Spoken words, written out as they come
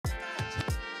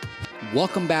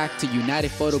Welcome back to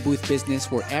United Photo Booth Business,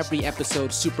 where every episode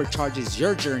supercharges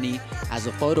your journey as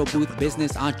a photo booth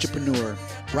business entrepreneur.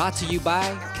 Brought to you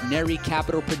by Canary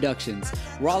Capital Productions.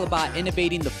 We're all about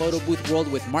innovating the photo booth world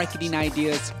with marketing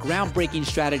ideas, groundbreaking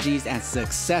strategies, and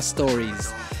success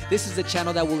stories. This is a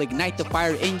channel that will ignite the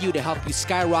fire in you to help you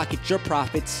skyrocket your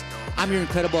profits. I'm your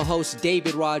incredible host,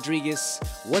 David Rodriguez.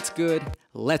 What's good?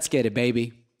 Let's get it,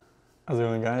 baby. How's it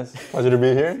going, guys? Pleasure to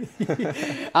be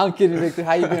here. I'm kidding, Victor.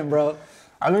 How you been, bro?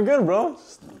 I've been good, bro.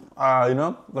 Just,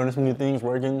 learning some new things,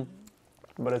 working.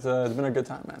 But it's been a good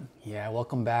time, man. Yeah,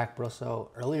 welcome back, bro. So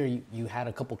earlier you had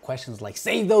a couple questions like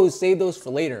save those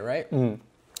for later, right?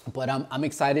 But I'm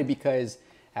excited because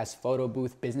as photo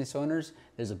booth business owners,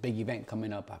 there's a big event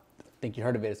coming up. I think you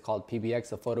heard of it. It's called PBX,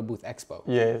 the Photo Booth Expo.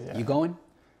 Yeah. You going?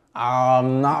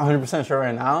 I'm not 100% sure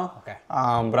right now. Okay.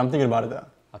 But I'm thinking about it though.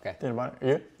 Okay. Thinking about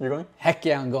it. You're going? Heck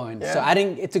yeah, I'm going. Yeah. So I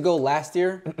didn't get to go last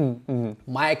year.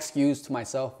 My excuse to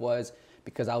myself was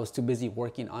because I was too busy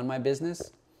working on my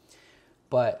business.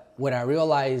 But when I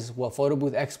realized what Photo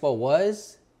Booth Expo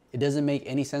was, it doesn't make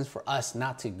any sense for us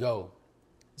not to go.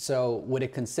 So what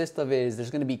it consists of is there's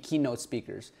going to be keynote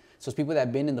speakers. So it's people that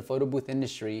have been in the photo booth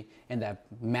industry and that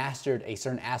mastered a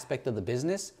certain aspect of the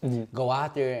business, go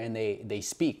out there and they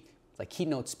speak, like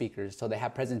keynote speakers. So they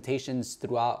have presentations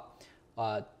throughout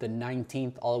the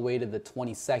 19th all the way to the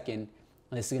 22nd. And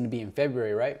this is going to be in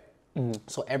February, right?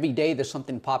 So every day there's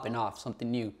something popping off,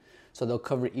 something new. So they'll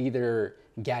cover either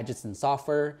gadgets and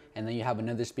software, and then you have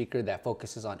another speaker that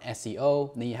focuses on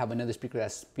SEO. And then you have another speaker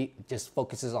that just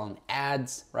focuses on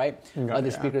ads, right?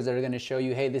 Other speakers that are going to show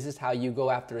you, hey, this is how you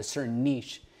go after a certain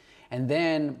niche. And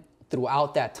then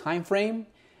throughout that time frame,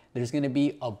 there's going to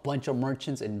be a bunch of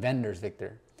merchants and vendors,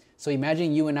 Victor. So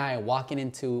imagine you and I walking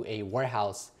into a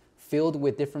warehouse filled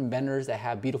with different vendors that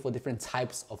have beautiful different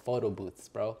types of photo booths,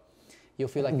 bro. You'll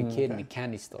feel like a kid in a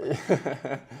candy store.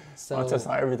 So I'll test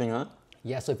out everything, huh?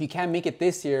 Yeah, so if you can't make it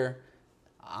this year,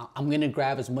 I'm gonna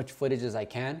grab as much footage as I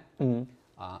can. I'm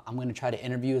gonna try to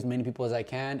interview as many people as I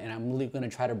can, and I'm really gonna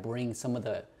try to bring some of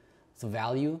the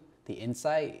value, the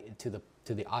insight to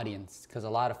the audience, because a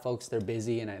lot of folks, they're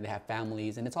busy and they have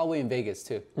families, and it's all way in Vegas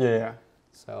too. Yeah.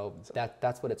 So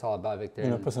that's what it's all about, Victor.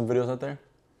 You know, put some videos out there?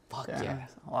 Fuck yeah.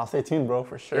 I'll stay tuned, bro,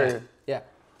 for sure. Yeah.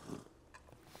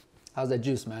 How's that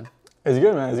juice, man? It's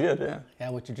good, man. It's good, yeah. Yeah,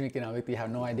 what you drinking now, Victor? You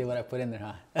have no idea what I put in there,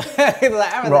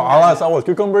 huh? Bro, all I saw was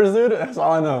cucumbers, dude. That's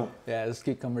all I know. Yeah, there's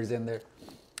cucumbers in there.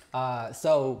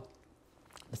 So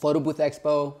the Photo Booth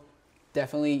Expo,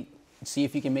 definitely see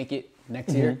if you can make it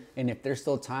next year. And if there's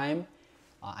still time,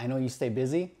 I know you stay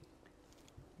busy,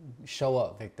 show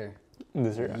up, Victor.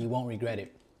 This year. You won't regret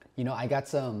it. You know, I got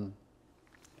some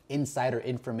insider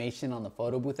information on the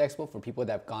Photo Booth Expo for people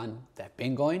that have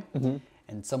been going.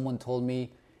 And someone told me,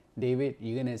 David,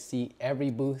 you're gonna see every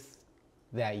booth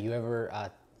that you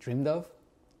ever dreamed of,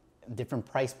 different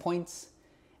price points,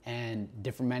 and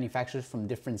different manufacturers from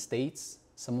different states.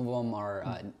 Some of them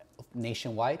are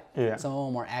nationwide. Yeah. Some of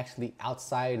them are actually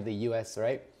outside the US,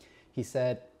 right? He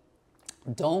said,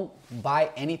 don't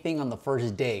buy anything on the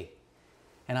first day.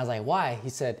 And I was like, why? He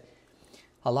said,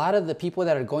 a lot of the people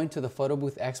that are going to the Photo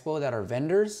Booth Expo that are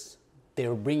vendors,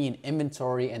 they're bringing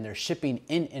inventory and they're shipping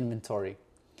in inventory.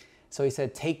 So he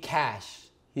said, take cash.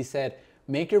 He said,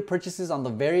 make your purchases on the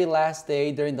very last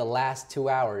day during the last 2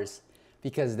 hours,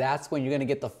 because that's when you're gonna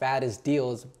get the fattest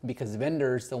deals, because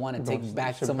vendors don't wanna take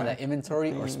back some of that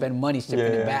inventory or spend money shipping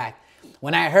it back.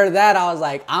 When I heard that, I was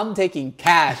like, I'm taking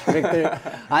cash, Victor.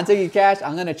 I'm taking cash.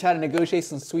 I'm gonna try to negotiate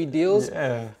some sweet deals.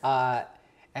 Yeah.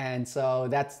 And so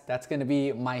that's gonna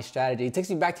be my strategy. It takes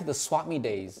me back to the swap me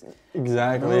days.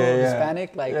 Exactly.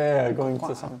 Hispanic, like going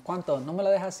to some. ¿Cuánto? ¿No me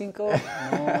la dejas 5?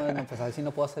 No, pues así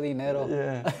no puedo hacer dinero.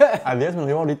 Yeah. A 10 me lo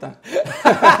llevo ahorita.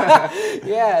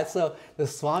 Yeah. So the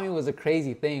swap me was a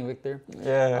crazy thing, Victor.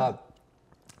 Yeah.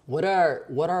 What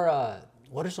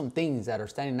are some things that are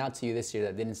standing out to you this year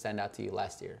that didn't stand out to you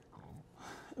last year?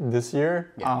 This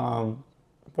year, Yeah.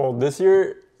 Well, this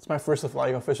year it's my first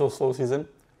official slow season.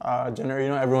 January,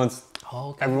 everyone's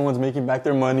making back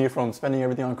their money from spending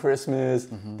everything on Christmas,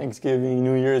 Thanksgiving,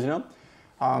 New Year's,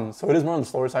 So it is more on the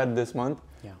slower side this month.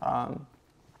 Yeah.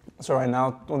 So right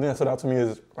now, one thing that stood out to me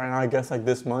is right now, I guess like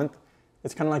this month,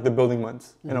 it's kind of like the building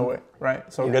months in a way,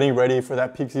 right? So getting ready for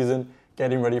that peak season,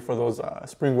 getting ready for those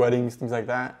spring weddings, things like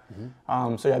that.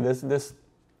 So yeah,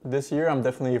 this year I'm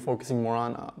definitely focusing more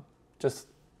on just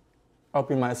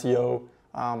upping my SEO,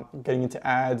 getting into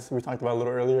ads. We talked about a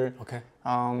little earlier. Okay.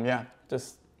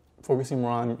 Just focusing more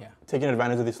on taking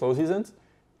advantage of these slow seasons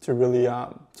to really,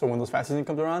 so when those fast season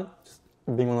comes around, just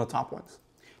being one of the top ones.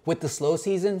 With the slow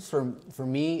seasons, for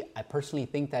me, I personally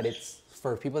think that it's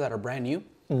for people that are brand new.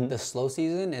 the slow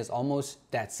season is almost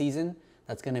that season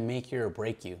that's going to make you or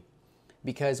break you.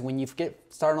 Because when you get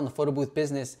started on the photo booth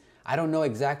business, I don't know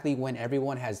exactly when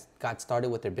everyone has got started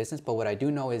with their business, but what I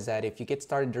do know is that if you get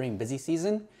started during busy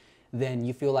season, then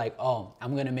you feel like, oh,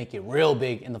 I'm gonna make it real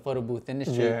big in the photo booth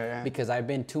industry because I've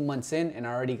been 2 months in and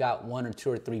I already got 1 or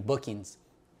 2 or 3 bookings.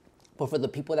 But for the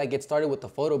people that get started with the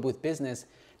photo booth business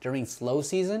during slow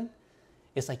season,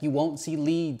 it's like you won't see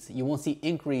leads, you won't see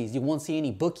inquiries, you won't see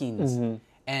any bookings.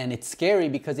 And it's scary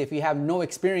because if you have no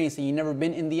experience and you've never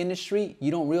been in the industry,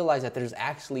 you don't realize that there's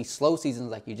actually slow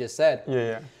seasons like you just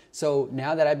said. So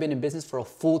now that I've been in business for a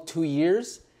full 2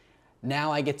 years,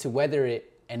 now I get to weather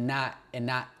it and not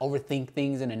overthink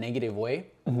things in a negative way.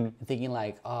 And thinking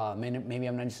like, oh man, maybe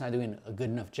I'm just not doing a good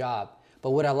enough job. But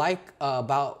what I like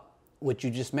about what you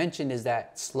just mentioned is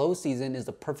that slow season is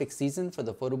the perfect season for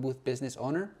the photo booth business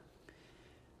owner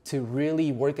to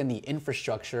really work on the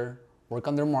infrastructure, work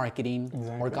on their marketing,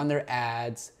 work on their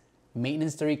ads,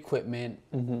 maintenance their equipment,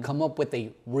 come up with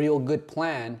a real good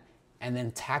plan, and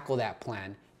then tackle that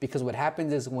plan. Because what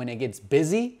happens is when it gets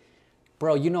busy,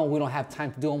 bro, you know we don't have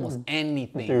time to do almost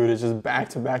anything. Dude, it's just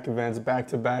back-to-back events,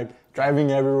 back-to-back,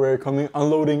 driving everywhere, coming,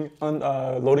 unloading,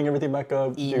 loading everything back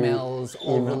up. Emails,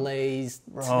 overlays,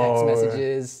 text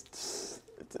messages.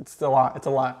 It's a lot. It's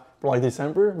a lot. But like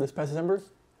December, this past December,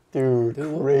 dude,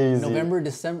 crazy. November,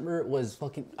 December was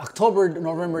fucking October,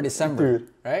 November, December. Dude,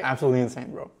 right? Absolutely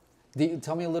insane, bro.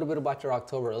 Tell me a little bit about your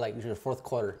October, like your fourth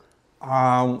quarter.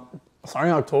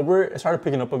 Starting October, it started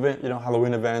picking up a bit, you know,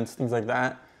 Halloween events, things like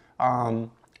that.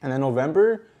 And then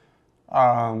November,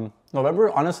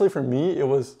 honestly, for me, it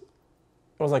was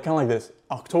like kind of like this.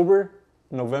 October,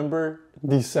 November,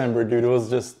 December, dude. It was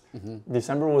just,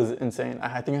 December was insane.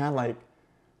 I think I had like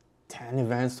 10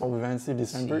 events, 12 events in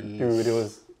December. Jeez. Dude, it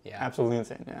was absolutely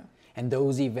insane, And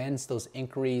those events, those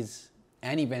inquiries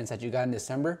and events that you got in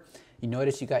December, you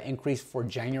notice you got inquiries for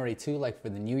January too, like for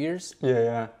the New Year's?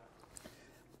 Yeah.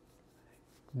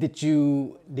 Did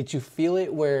you feel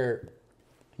it where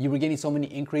you were getting so many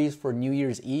inquiries for New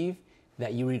Year's Eve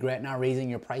that you regret not raising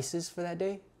your prices for that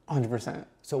day? 100%.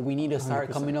 So we need to start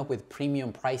 100%. Coming up with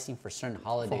premium pricing for certain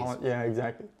holidays. Yeah,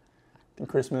 exactly.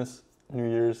 Christmas, New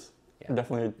Year's,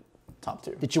 definitely top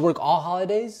 2. Did you work all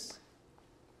holidays?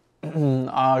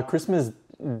 Christmas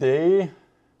Day.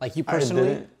 Like you personally?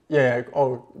 I didn't. Yeah.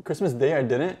 Oh, Christmas Day I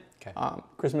didn't. Okay.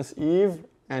 Christmas Eve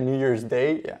and New Year's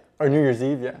Day, or New Year's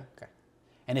Eve, Okay.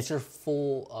 And it's your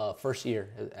full first year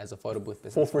as a photo booth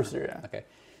business. Full first year, yeah. Okay.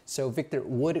 So Victor,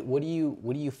 what do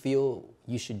you feel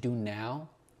you should do now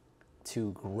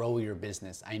to grow your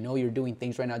business? I know you're doing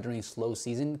things right now during slow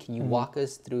season. Can you walk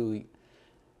us through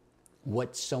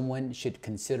what someone should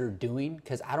consider doing?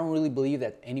 Because I don't really believe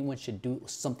that anyone should do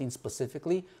something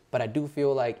specifically, but I do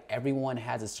feel like everyone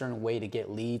has a certain way to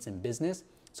get leads in business,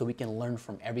 so we can learn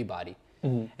from everybody.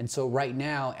 And so right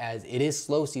now, as it is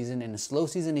slow season, and the slow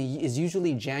season is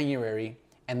usually January,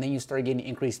 and then you start getting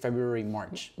increased February,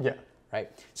 March. Yeah. Right?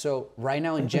 So right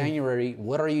now in January,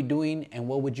 what are you doing and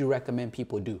what would you recommend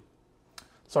people do?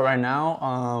 So right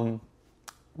now,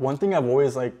 one thing I've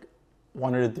always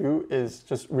wanted to do is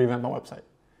just revamp my website,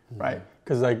 right?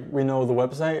 Because we know the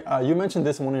website, you mentioned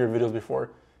this in one of your videos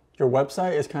before, your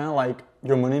website is kind of like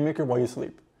your moneymaker while you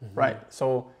sleep, right?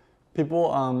 So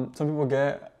people, some people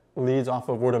get leads off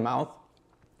of word of mouth,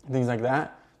 things like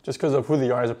that, just because of who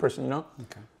they are as a person, you know?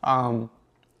 Okay.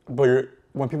 But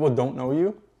when people don't know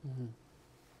you,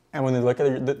 and when they look at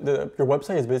it, your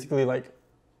website is basically like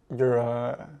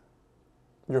your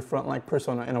front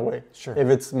persona in a way. Sure. If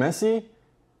it's messy,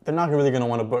 they're not really going to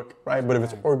want to book, right? But if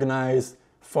it's organized,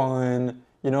 fun,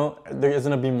 you know, there is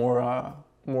going to be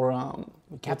more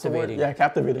captivating. Yeah,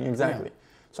 captivating, exactly.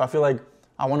 Yeah. So I feel like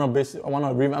I want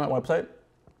to revamp my website,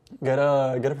 get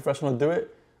a professional to do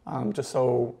it, just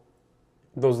so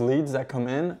those leads that come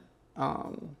in,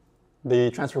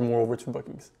 they transfer more over to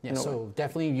bookings. Yeah, so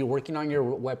definitely you're working on your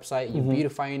website, you're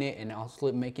beautifying it, and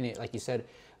also making it, like you said,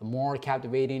 more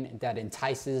captivating, that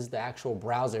entices the actual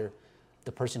browser,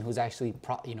 the person who's actually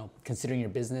considering your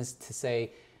business, to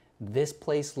say, this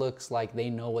place looks like they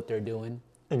know what they're doing.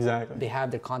 Exactly. They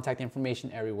have their contact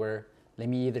information everywhere. Let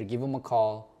me either give them a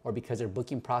call, or because their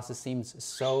booking process seems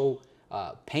so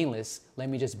painless, let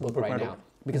me just book right now.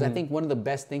 Because I think one of the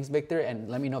best things, Victor, and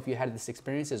let me know if you had this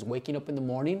experience, is waking up in the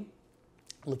morning,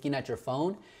 looking at your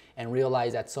phone, and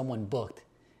realize that someone booked.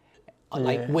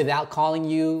 Like without calling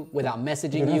you, without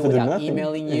messaging you, without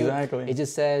emailing you. Exactly. It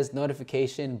just says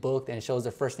notification booked, and it shows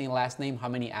their first name, last name, how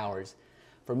many hours.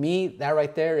 For me, that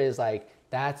right there is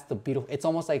that's the beautiful. It's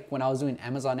almost like when I was doing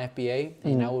Amazon FBA,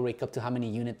 and I would wake up to how many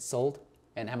units sold,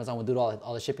 and Amazon would do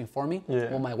all the shipping for me. Yeah.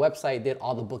 Well, my website did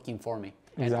all the booking for me.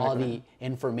 and all the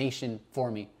information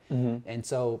for me. And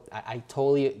so I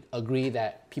totally agree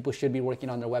that people should be working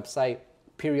on their website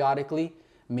periodically,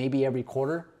 maybe every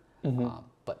quarter.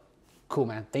 But cool,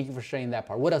 man. Thank you for sharing that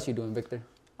part. What else are you doing, Victor?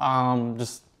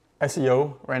 Just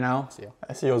SEO right now.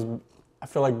 SEO is, I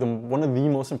feel like, one of the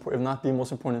most important, if not the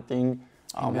most important thing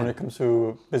when it comes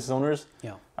to business owners.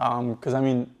 Yeah. Because I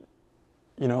mean,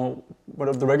 you know, what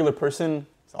if the regular person,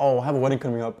 oh, I have a wedding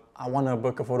coming up, I want to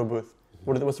book a photo booth.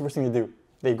 What's the first thing they do?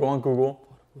 They go on Google,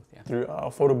 through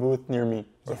a photo booth near me,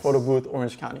 or photo booth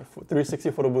Orange County, 360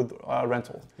 photo booth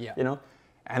rental. You know,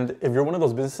 and if you're one of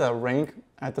those businesses that rank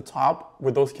at the top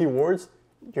with those keywords,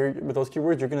 you're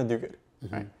gonna do good,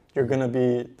 right? You're gonna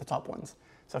be the top ones.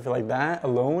 So I feel like that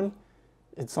alone,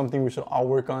 it's something we should all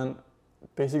work on,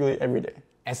 basically every day.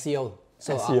 SEO.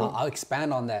 So I'll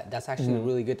expand on that. That's actually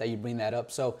really good that you bring that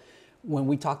up. So when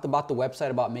we talked about the website,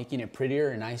 about making it prettier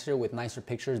and nicer with nicer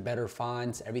pictures, better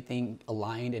fonts, everything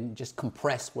aligned and just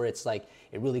compressed where it's like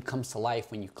it really comes to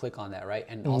life when you click on that, right?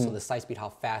 And also the site speed, how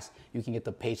fast you can get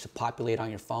the page to populate on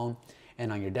your phone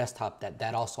and on your desktop,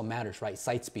 that also matters, right?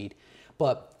 Site speed.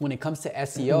 But when it comes to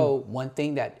SEO, one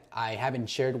thing that I haven't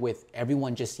shared with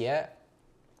everyone just yet,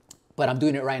 but I'm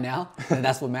doing it right now, and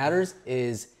that's what matters,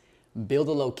 is build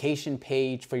a location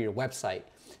page for your website.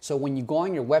 So when you go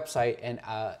on your website,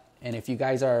 and if you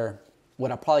guys are,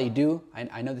 what I'll probably do,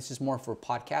 I know this is more for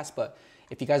podcasts, but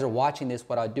if you guys are watching this,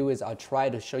 what I'll do is I'll try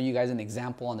to show you guys an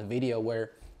example on the video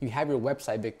where you have your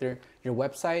website, Victor. Your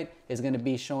website is gonna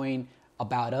be showing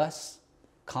about us,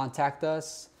 contact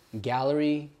us,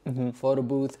 gallery, photo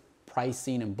booth,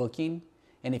 pricing, and booking.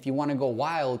 And if you wanna go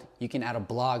wild, you can add a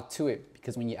blog to it,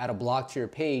 because when you add a blog to your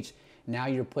page, now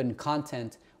you're putting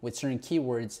content with certain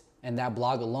keywords, and that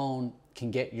blog alone can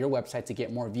get your website to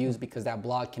get more views because that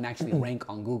blog can actually rank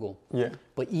on Google.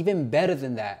 But even better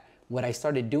than that, what I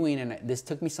started doing, and this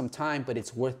took me some time, but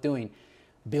it's worth doing,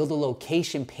 build a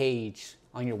location page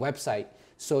on your website.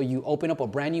 So you open up a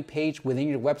brand new page within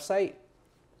your website,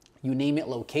 you name it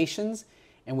locations,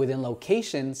 and within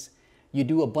locations, you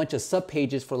do a bunch of sub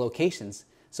pages for locations.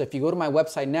 So if you go to my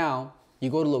website now, you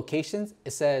go to locations,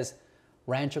 it says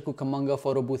Rancho Cucamonga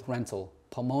photo booth rental,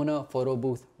 Pomona photo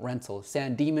booth rental,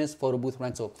 San Dimas photo booth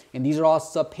rental. And these are all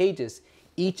sub pages.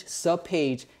 Each sub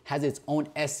page has its own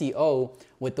SEO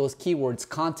with those keywords,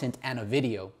 content, and a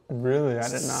video. Really? I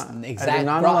did not. Exactly. I did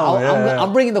not Bro, know.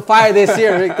 I'm bringing the fire this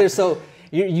year, Victor. So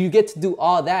you get to do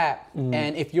all that.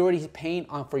 And if you're already paying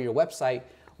for your website,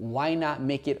 why not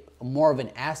make it more of an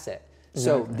asset?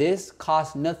 So this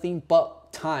costs nothing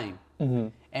but time.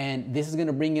 And this is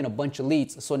gonna bring in a bunch of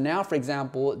leads. So now, for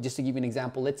example, just to give you an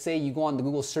example, let's say you go on the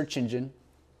Google search engine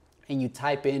and you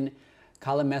type in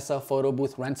Calamesa photo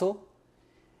booth rental.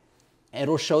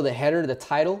 It'll show the header, the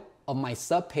title of my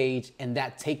sub page, and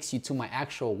that takes you to my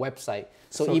actual website.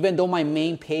 So even though my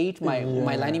main page, my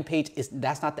landing page,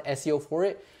 that's not the SEO for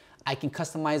it, I can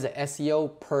customize the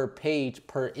SEO per page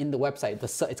in the website.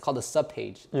 It's called a sub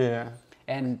page.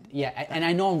 And and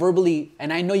I know I'm verbally,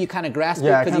 and I know you kind of grasp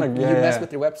it because you mess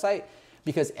with your website,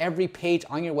 because every page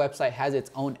on your website has its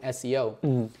own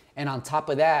SEO. And on top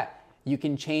of that, you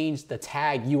can change the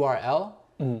tag URL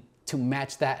to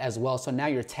match that as well. So now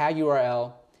your tag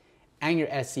URL and your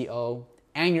SEO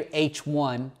and your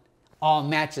H1 all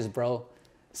matches, bro.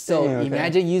 So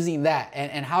imagine using that.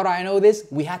 And how do I know this?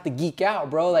 We have to geek out,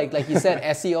 bro. Like you said,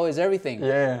 SEO is everything.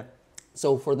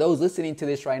 So for those listening to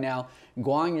this right now,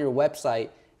 go on your website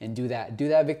and do that. Do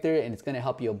that, Victor, and it's gonna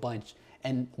help you a bunch.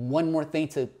 And one more thing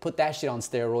to put that shit on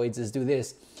steroids is do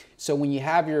this. So when you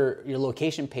have your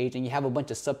location page and you have a bunch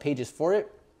of sub pages for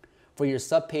it, for your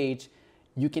sub page,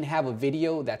 you can have a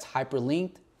video that's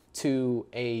hyperlinked to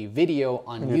a video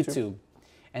on YouTube.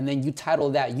 And then you title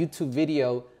that YouTube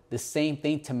video the same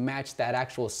thing to match that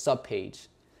actual sub page.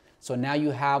 So now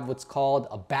you have what's called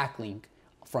a backlink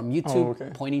from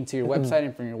YouTube pointing to your website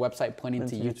and from your website pointing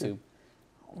to YouTube.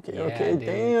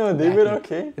 Damn,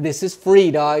 David, This is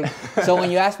free, dog. So when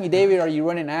you ask me, David, are you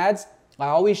running ads? I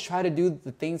always try to do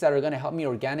the things that are gonna help me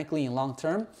organically and long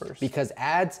term first. Because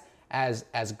ads, as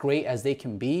great as they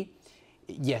can be,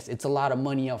 yes, it's a lot of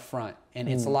money up front. And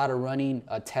it's a lot of running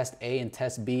test A and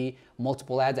test B,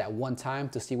 multiple ads at one time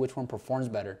to see which one performs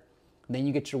better. And then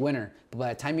you get your winner. But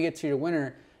by the time you get to your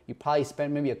winner, you probably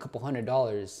spend maybe a couple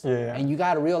 $100s. And you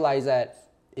gotta realize that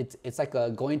it's like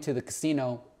going to the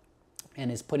casino and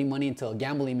is putting money into a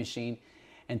gambling machine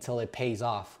until it pays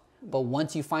off. But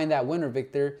once you find that winner,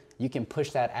 Victor, you can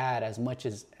push that ad as much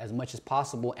as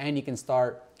possible, and you can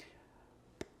start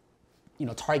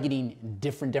targeting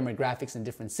different demographics in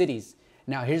different cities.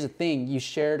 Now, here's the thing. You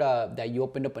shared that you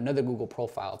opened up another Google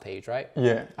profile page, right?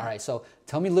 Yeah. All right. So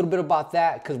tell me a little bit about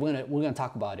that, because we're gonna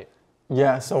talk about it.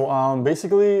 Yeah. So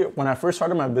basically, when I first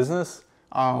started my business,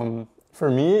 for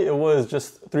me it was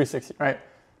just 360, right?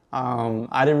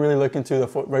 I didn't really look into the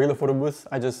regular photo booths.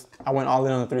 I went all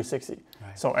in on the 360.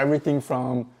 Right. So everything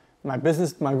from my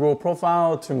business, my Google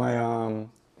profile, to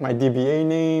my DBA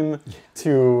name,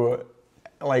 to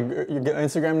like you get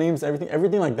Instagram names,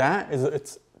 everything like that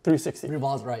it's 360.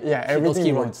 Revolves, right? Yeah,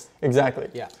 everything. Those keywords. Exactly.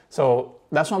 Yeah. So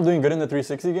that's why I'm doing good in the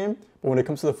 360 game. But when it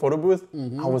comes to the photo booth,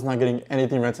 I was not getting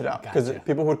anything rented out, because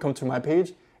people would come to my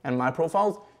page and my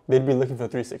profiles, they'd be looking for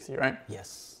 360, right?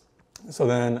 Yes. So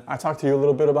then I talked to you a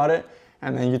little bit about it,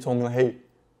 and then you told me, like, hey,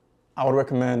 I would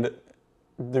recommend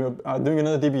doing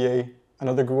another DBA,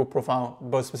 another Google profile,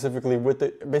 but specifically with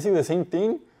basically the same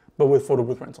thing, but with photo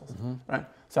booth rentals, right?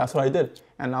 So that's what I did.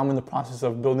 And now I'm in the process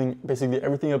of building basically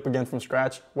everything up again from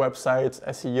scratch: websites,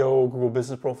 SEO, Google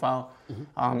business profile,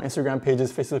 Instagram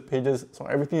pages, Facebook pages. So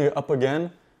everything up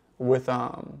again with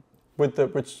the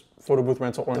rich photo booth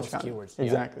rental Orange County. Keywords.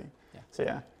 Exactly. Yeah. So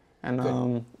yeah. And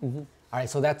All right,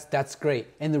 so that's great.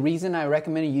 And the reason I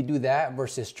recommended you do that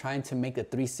versus trying to make a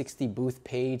 360 booth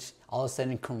page all of a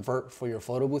sudden convert for your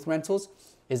photo booth rentals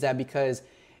is that because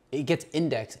it gets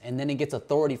indexed and then it gets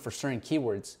authority for certain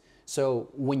keywords. So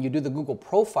when you do the Google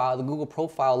profile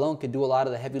alone could do a lot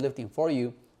of the heavy lifting for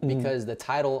you, because the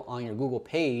title on your Google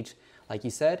page, like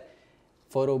you said,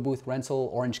 photo booth rental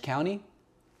Orange County,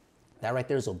 that right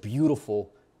there is a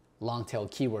beautiful long tail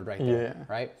keyword right there,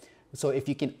 right? So if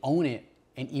you can own it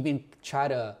and even try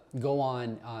to go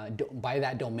on, buy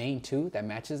that domain too that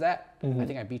matches that. I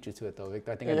think I beat you to it though,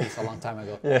 Victor. I think I did this a long time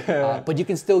ago. But you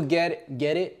can still get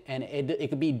it, and it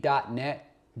could be .net,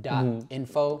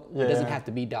 .info. It doesn't have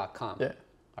to be .com.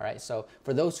 All right. So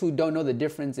for those who don't know, the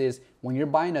difference is when you're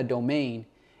buying a domain,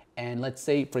 and let's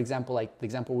say, for example, like the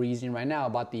example we're using right now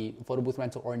about the photo booth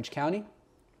rental Orange County,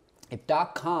 if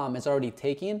 .com is already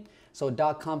taken, so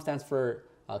 .com stands for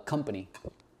company.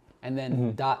 And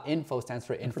then .info stands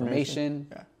for information.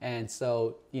 And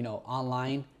so,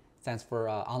 online stands for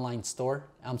online store.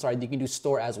 I'm sorry, you can do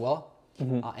store as well.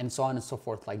 And so on and so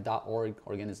forth, like .org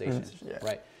organization,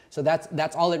 right? So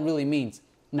that's all it really means.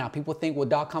 Now, people think,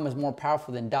 well, .com is more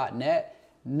powerful than .net.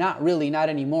 Not really, not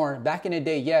anymore. Back in the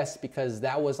day, yes, because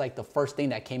that was like the first thing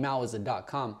that came out was the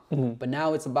 .com. But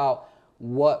now it's about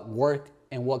what work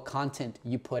and what content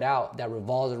you put out that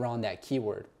revolves around that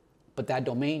keyword. But that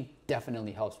domain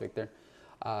definitely helps, Victor.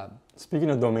 Speaking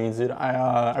of domains, dude,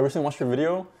 I recently watched your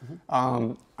video.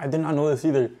 I did not know this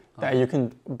either, that you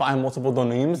can buy multiple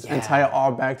domains and tie it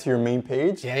all back to your main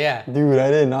page. Dude,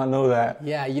 I did not know that.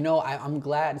 I'm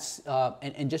glad.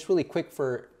 And just really quick,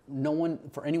 for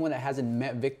anyone that hasn't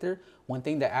met Victor, one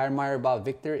thing that I admire about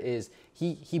Victor is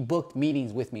he booked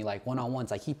meetings with me, like one-on-ones.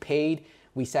 Like he paid,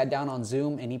 we sat down on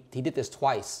Zoom, and he did this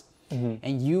twice.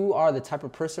 And you are the type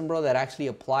of person, bro, that actually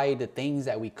applied the things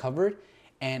that we covered,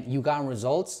 and you got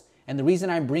results. And the reason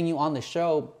I bring you on the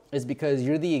show is because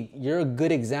you're a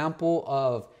good example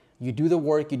of, you do the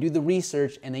work, you do the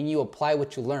research, and then you apply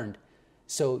what you learned.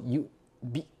 So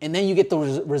and then you get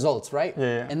the results, right?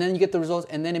 And then you get the results,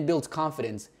 and then it builds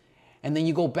confidence. And then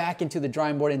you go back into the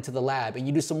drawing board, into the lab, and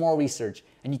you do some more research,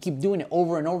 and you keep doing it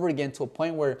over and over again to a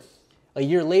point where a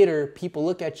year later, people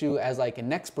look at you as like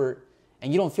an expert,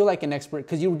 and you don't feel like an expert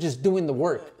because you were just doing the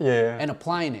work and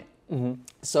applying it.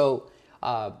 So,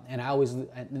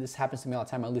 and this happens to me all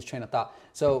the time, I lose train of thought.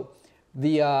 So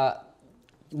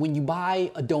when you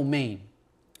buy a domain,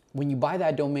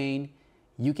 that domain,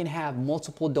 you can have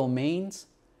multiple domains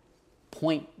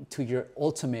point to your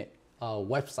ultimate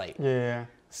website. Yeah,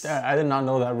 I did not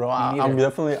know that, bro. I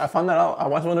found that out. I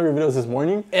watched one of your videos this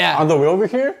morning Yeah. on the way over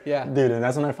here. Yeah. Dude, and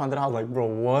that's when I found it out. I was like, bro,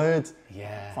 what?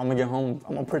 Yeah. If I'm gonna get home,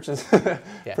 I'm gonna purchase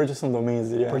purchase some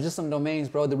domains. Yeah. Purchase some domains,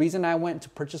 bro. The reason I went to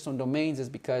purchase some domains is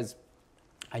because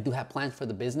I do have plans for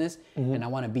the business, and I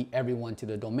want to beat everyone to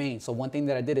the domain. So one thing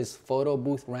that I did is photo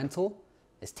booth rental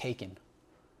is taken.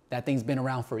 That thing's been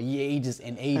around for ages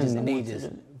and ages and ages.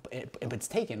 But it's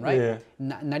taken, right? Yeah.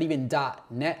 Not even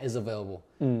 .net is available.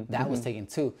 That was taken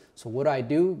too. So what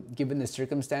do? Given the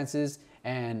circumstances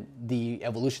and the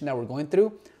evolution that we're going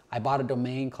through, I bought a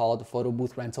domain called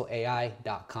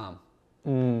photoboothrentalai.com.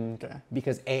 Okay.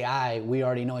 Because AI, we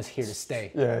already know, is here to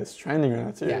stay. Yeah, it's trending right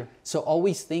now too. Yeah. So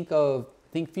always think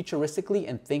futuristically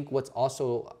and think what's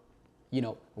also,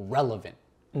 relevant.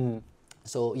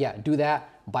 So yeah, do that.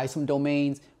 Buy some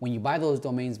domains. When you buy those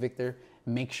domains, Victor,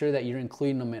 make sure that you're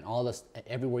including them in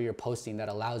everywhere you're posting that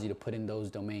allows you to put in those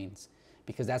domains,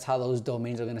 because that's how those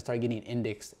domains are going to start getting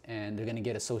indexed, and they're going to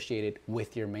get associated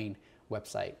with your main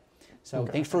website. So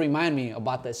thanks for reminding me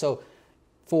about that. So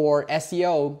for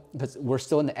SEO, because we're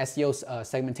still in the SEO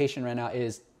segmentation right now,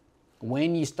 is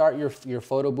when you start your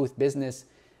photo booth business,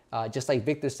 just like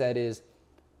Victor said, is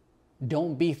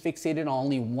don't be fixated on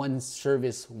only one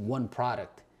service, one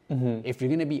product. If you're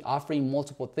going to be offering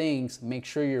multiple things, make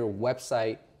sure your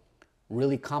website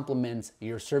really complements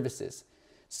your services.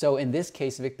 So in this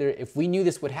case, Victor, if we knew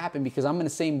this would happen, because I'm in the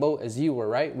same boat as you were,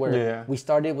 right? Where we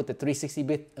started with the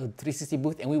 360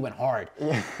 booth and we went hard.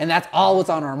 And that's all what's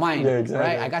on our mind,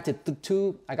 right? I got to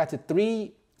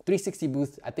 360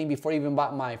 booth, I think, before I even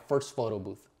bought my first photo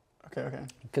booth. Okay.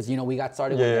 Because, you know, we got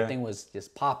started when that thing was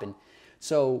just popping.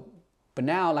 So, but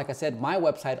now, like I said, my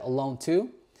website alone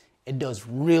too, it does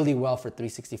really well for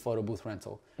 360 photo booth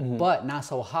rental, but not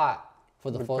so hot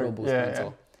for the photo booth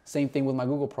rental. Same thing with my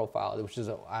Google profile, which is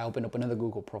I opened up another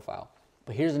Google profile.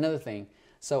 But here's another thing.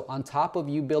 So on top of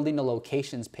you building a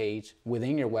locations page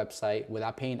within your website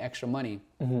without paying extra money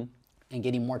and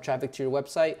getting more traffic to your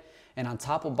website, and on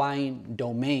top of buying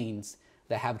domains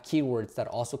that have keywords that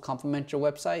also complement your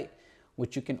website,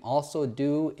 what you can also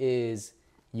do is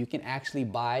you can actually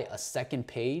buy a second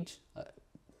page,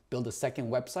 build a second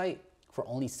website for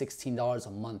only $16 a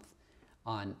month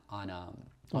on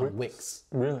Wix.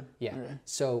 Really? Yeah. Okay.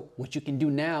 So what you can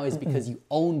do now is, because you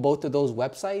own both of those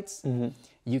websites,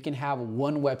 you can have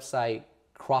one website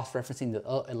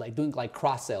cross-referencing like doing like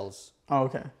cross sales. Oh,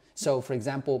 okay. So for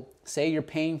example, say you're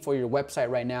paying for your website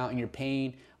right now and you're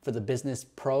paying for the Business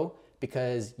Pro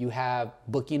because you have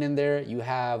booking in there, you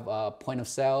have point of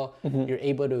sale, you're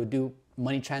able to do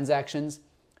money transactions,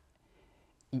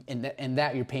 and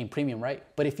that you're paying premium, right?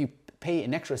 But if you pay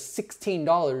an extra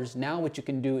 $16, now what you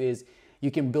can do is you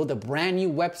can build a brand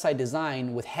new website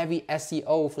design with heavy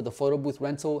SEO for the photo booth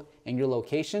rental and your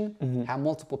location, have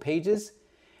multiple pages,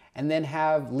 and then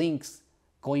have links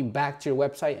going back to your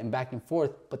website and back and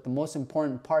forth. But the most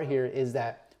important part here is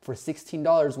that for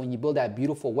 $16, when you build that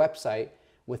beautiful website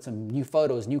with some new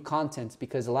photos, new content,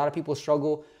 because a lot of people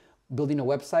struggle building a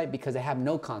website because they have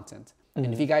no content.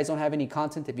 And if you guys don't have any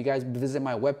content, if you guys visit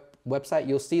my website,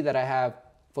 you'll see that I have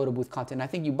photo booth content. I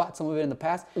think you bought some of it in the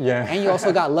past. Yeah. And you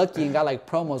also got lucky and got like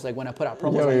promos, like when I put out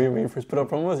promos. Yeah, when you first put out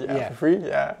promos, for free,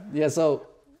 Yeah, so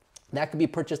that could be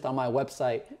purchased on my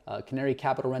website,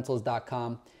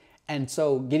 canarycapitalrentals.com. And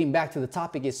so getting back to the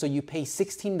topic is, so you pay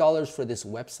 $16 for this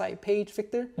website page,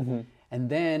 Victor. And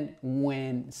then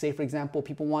when, say for example,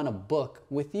 people want to book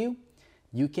with you,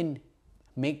 you can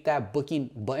make that booking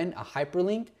button a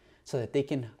hyperlink so that they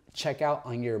can check out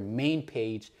on your main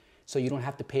page, so you don't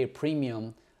have to pay a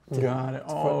premium for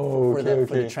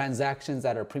the transactions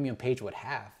that our premium page would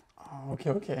have. Oh,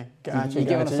 okay. Got you. You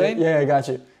get what I'm saying? Yeah, I got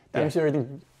you. That makes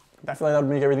everything, I feel like that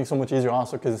would make everything so much easier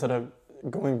also, because instead of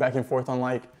going back and forth on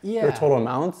like your total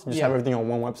amounts, you just have everything on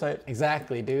one website.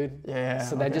 Exactly, dude. Yeah.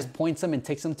 So that just points them and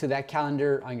takes them to that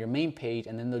calendar on your main page,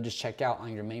 and then they'll just check out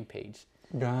on your main page.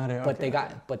 Got it. But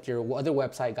but your other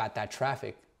website got that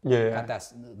traffic. Got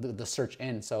that the search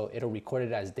in, so it'll record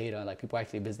it as data, like people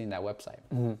actually visiting that website.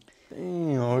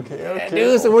 Damn, okay.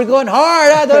 Dude, so we're going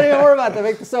hard. Don't even worry about that,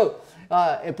 Victor. So,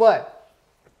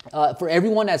 for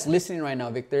everyone that's listening right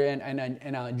now, Victor,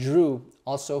 and Drew,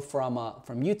 also from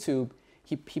YouTube,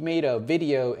 he made a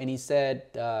video and he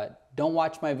said, don't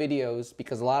watch my videos,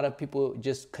 because a lot of people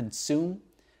just consume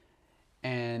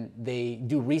and they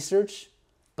do research,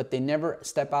 but they never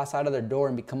step outside of their door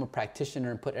and become a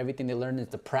practitioner and put everything they learned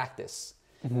into practice.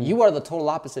 You are the total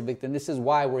opposite, Victor. And this is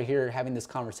why we're here having this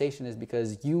conversation, is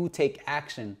because you take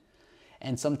action.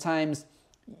 And sometimes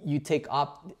you take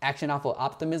action off of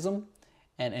optimism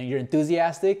and you're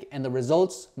enthusiastic, and the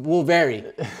results will vary,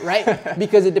 right?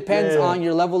 Because it depends on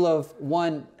your level of,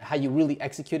 one, how you really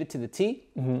execute it to the T.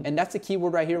 And that's the key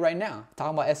word right here, right now.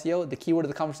 Talking about SEO, the key word of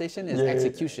the conversation is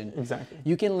execution. Exactly.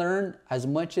 You can learn as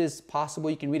much as possible.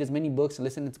 You can read as many books and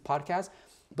listen to podcasts.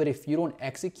 But if you don't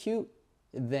execute,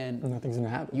 then nothing's gonna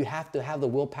happen. You have to have the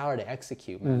willpower to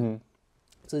execute, man.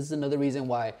 So this is another reason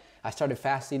why I started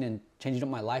fasting and changing up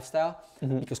my lifestyle,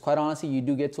 because quite honestly, you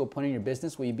do get to a point in your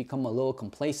business where you become a little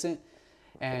complacent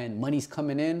and money's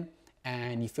coming in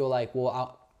and you feel like,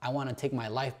 well, I want to take my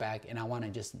life back and I want to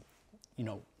just,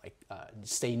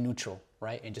 stay neutral,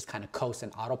 right? And just kind of coast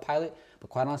and autopilot. But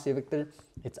quite honestly, Victor,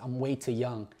 I'm way too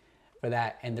young for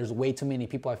that. And there's way too many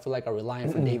people I feel like are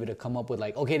relying for David to come up with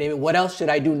like, okay, David, what else should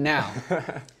I do now?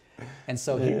 And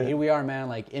so here we are, man,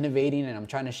 like innovating, and I'm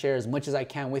trying to share as much as I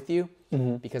can with you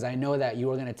because I know that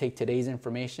you are going to take today's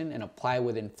information and apply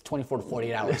within 24 to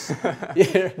 48 hours.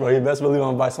 Yeah. Bro, you best believe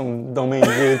I'm gonna buy some domain,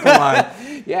 dude. Come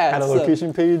on. Yeah. Add a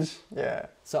location page. Yeah.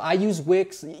 So I use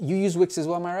Wix. You use Wix as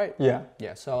well, am I right? Yeah.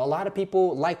 Yeah. So a lot of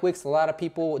people like Wix. A lot of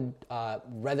people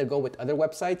rather go with other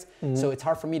websites. So it's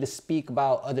hard for me to speak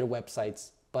about other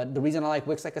websites. But the reason I like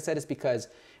Wix, like I said, is because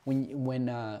when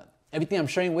everything I'm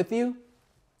sharing with you,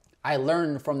 I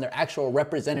learned from their actual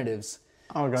representatives.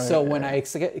 Oh, God. So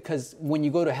because when you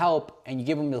go to help and you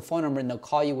give them the phone number and they'll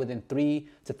call you within 3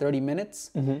 to 30 minutes,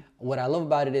 what I love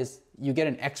about it is you get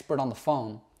an expert on the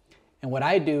phone. And what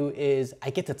I do is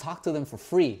I get to talk to them for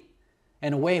free,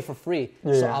 in a way for free.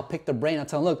 Yeah. So I'll pick their brain. I'll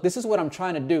tell them, look, this is what I'm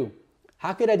trying to do.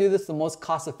 How could I do this the most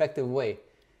cost-effective way?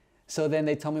 So then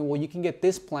they tell me, well, you can get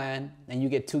this plan and you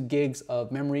get 2 gigs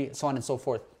of memory, so on and so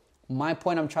forth. My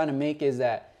point I'm trying to make is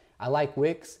that I like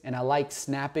Wix and I like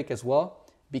Snapic as well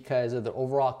because of the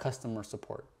overall customer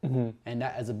support. And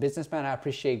that, as a businessman, I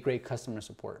appreciate great customer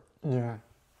support. Yeah.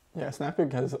 Yeah,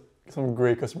 Snapic has some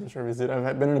great customer service, dude.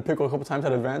 I've been in a pickle a couple times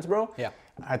at events, bro. Yeah.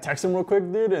 I text them real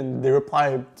quick, dude, and they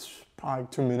reply probably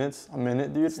 2 minutes, a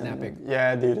minute, dude. Snapic.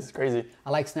 Yeah, dude, it's crazy.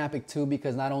 I like Snapic too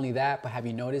because not only that, but have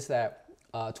you noticed that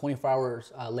 24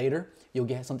 hours later, you'll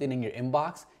get something in your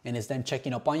inbox and it's then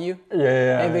checking up on you?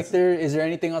 Yeah. Hey, Victor, is there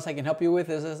anything else I can help you with?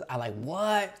 I like,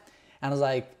 what? And I was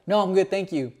like, no, I'm good,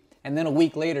 thank you. And then a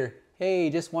week later, hey,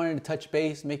 just wanted to touch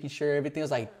base, making sure everything was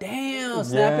like, damn,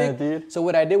 Snapic. Yeah, dude. So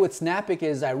what I did with Snapic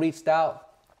is I reached out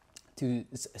to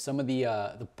some of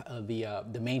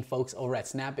the main folks over at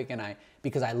Snapic, and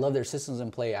because I love their systems in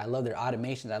play, I love their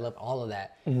automations, I love all of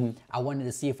that. I wanted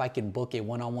to see if I can book a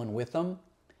one-on-one with them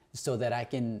so that I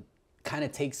can kind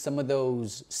of take some of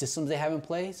those systems they have in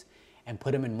place and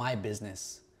put them in my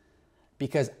business.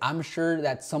 Because I'm sure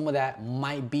that some of that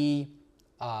might be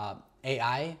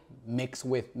AI mixed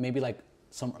with maybe like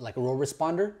a role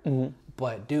responder.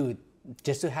 But dude,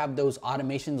 just to have those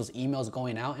automations, those emails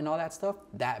going out and all that stuff,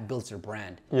 that builds your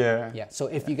brand. Yeah. So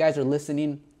if you guys are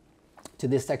listening to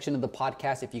this section of the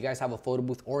podcast, if you guys have a photo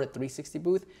booth or a 360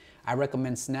 booth, I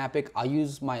recommend Snapic. I'll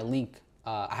use my link.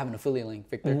 I have an affiliate link,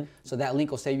 Victor. So that link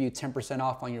will save you 10%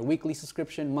 off on your weekly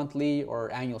subscription, monthly,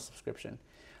 or annual subscription.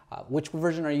 Which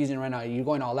version are you using right now? You're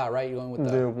going all out, right? You're going with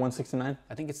the 169.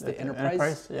 I think it's the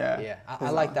Enterprise. Yeah. I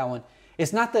like that one.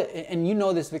 It's not and you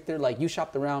know this, Victor. Like, you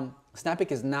shopped around.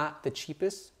 Snapic is not the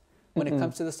cheapest when it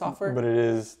comes to the software, but it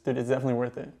is, dude. It's definitely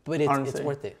worth it. But it's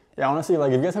worth it. Yeah, honestly,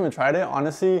 like if you guys haven't tried it,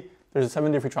 honestly, there's a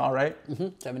 7-day free trial, right?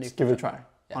 7 days. Just give it a try.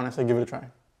 Yeah. Honestly, give it a try.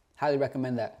 Highly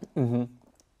recommend that. And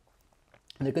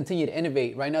they continue to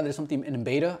innovate. Right now, there's something in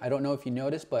beta. I don't know if you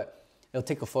noticed, but they'll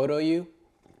take a photo of you,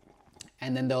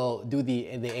 and then they'll do the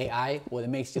AI where it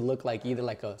makes you look like either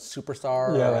like a superstar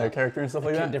or like a character and stuff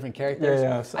like that. Different characters.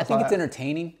 Yeah. I think it's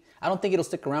entertaining. I don't think it'll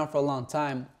stick around for a long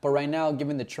time. But right now,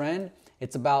 given the trend,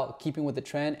 it's about keeping with the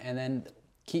trend and then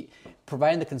keep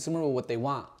providing the consumer with what they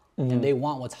want. And they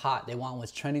want what's hot. They want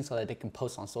what's trending so that they can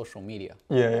post on social media.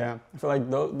 Yeah. I feel like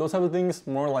those type of things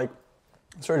more like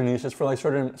certain niches for like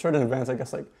certain events. I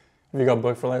guess like if you got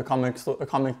booked for like a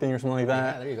comic thing or something like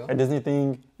that. Yeah, there you go. A Disney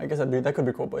thing. I guess that could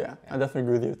be cool. But yeah, I definitely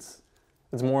agree with you.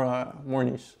 It's more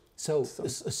niche. So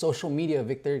social media,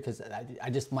 Victor, because I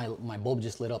just my bulb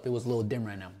just lit up. It was a little dim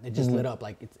right now. It just lit up.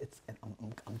 Like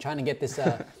I'm trying to get this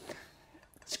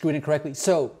screwed in correctly.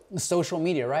 So social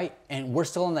media, right? And we're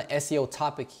still on the SEO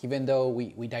topic, even though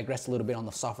we digressed a little bit on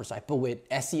the software side. But with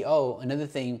SEO, another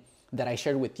thing that I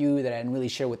shared with you that I didn't really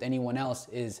share with anyone else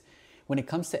is when it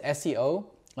comes to SEO,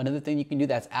 another thing you can do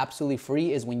that's absolutely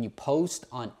free is when you post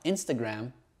on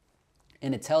Instagram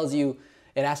and it tells you,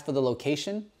 it asks for the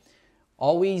location.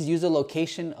 Always use the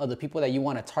location of the people that you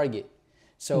want to target.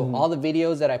 So all the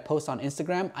videos that I post on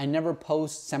Instagram, I never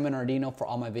post San Bernardino for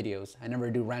all my videos. I never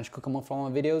do Ranch Cucamonga for all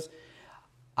my videos.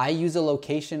 I use the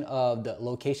location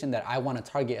that I want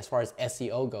to target as far as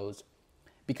SEO goes.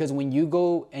 Because when you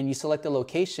go and you select the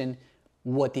location,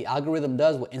 what the algorithm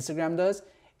does, what Instagram does,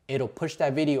 it'll push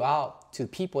that video out to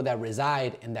people that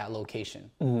reside in that location.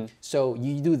 So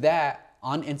you do that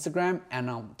on Instagram, and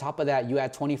on top of that, you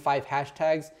add 25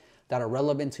 hashtags that are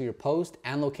relevant to your post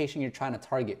and location you're trying to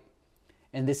target.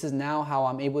 And this is now how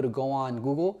I'm able to go on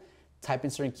Google, type in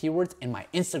certain keywords, and my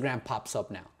Instagram pops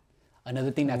up now.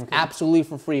 Another thing that's absolutely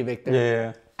for free, Victor.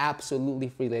 Yeah. Absolutely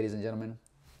free, ladies and gentlemen.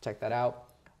 Check that out.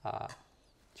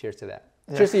 Cheers to that.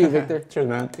 Yeah. Cheers to you, Victor. Cheers,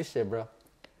 man. Good shit, bro.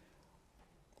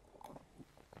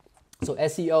 So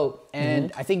SEO,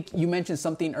 and I think you mentioned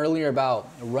something earlier about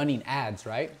running ads,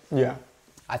 right? Yeah.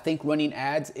 I think running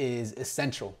ads is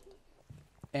essential.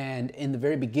 And in the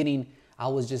very beginning, I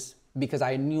was just because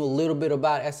I knew a little bit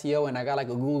about SEO and I got like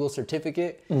a Google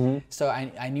certificate. So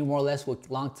I knew more or less what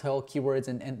long tail keywords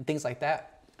and things like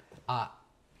that.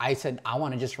 I said, I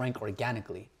want to just rank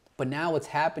organically. But now what's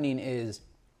happening is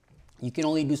you can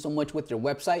only do so much with your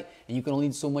website and you can only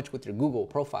do so much with your Google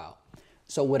profile.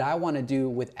 So what I want to do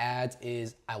with ads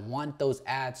is I want those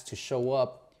ads to show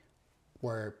up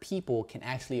where people can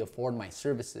actually afford my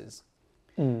services.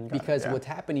 Because what's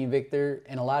happening, Victor,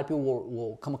 and a lot of people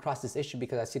will come across this issue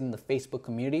because I see it in the Facebook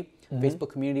community. Facebook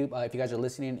community, if you guys are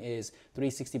listening, is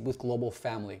 360 Booth Global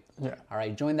Family. All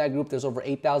right, join that group. There's over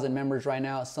 8,000 members right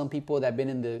now. Some people that have been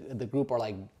in the group are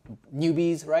like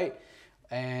newbies, right?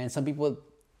 And some people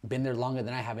been there longer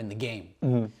than I have in the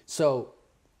game. So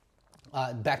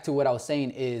back to what I was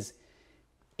saying is,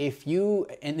 if you,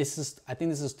 and this is, I think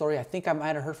this is a story, I think I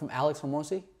might have heard from Alex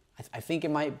Formosi. I think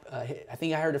it might, I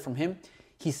think I heard it from him.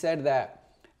 He said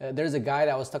that there's a guy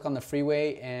that was stuck on the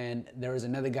freeway and there was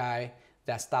another guy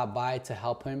that stopped by to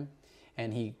help him,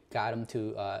 and he got him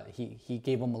to, he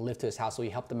gave him a lift to his house, so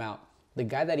he helped him out. The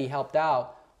guy that he helped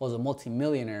out was a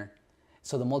multimillionaire.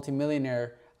 So the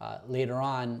multimillionaire, later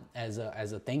on, as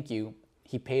a thank you,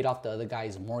 he paid off the other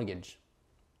guy's mortgage.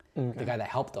 The guy that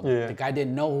helped him. The guy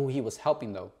didn't know who he was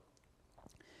helping though.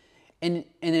 And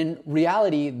in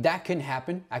reality, that can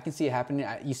happen. I can see it happening.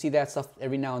 You see that stuff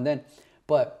every now and then.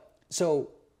 But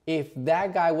so if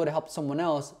that guy would have helped someone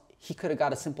else, he could have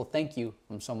got a simple thank you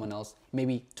from someone else,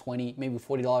 maybe $20, maybe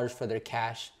 $40 for their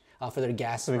cash, for their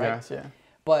gas, right? Gas, yeah.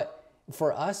 But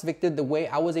for us, Victor, the way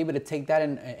I was able to take that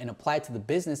and apply it to the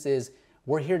business is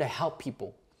we're here to help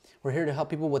people. We're here to help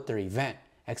people with their event,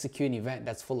 execute an event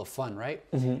that's full of fun, right?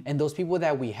 And those people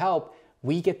that we help,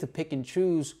 we get to pick and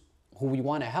choose who we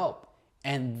want to help.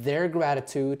 And their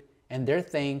gratitude and their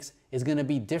thanks is going to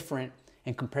be different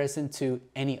in comparison to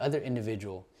any other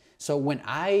individual. So when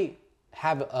I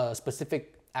have a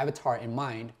specific avatar in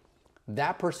mind,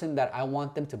 that person that I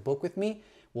want them to book with me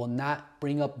will not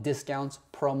bring up discounts,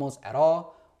 promos at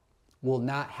all, will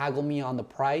not haggle me on the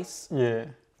price,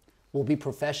 will be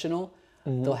professional.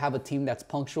 They'll have a team that's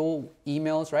punctual,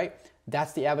 emails, right?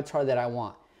 That's the avatar that I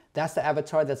want. That's the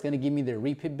avatar that's going to give me the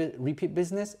repeat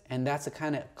business, and that's the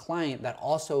kind of client that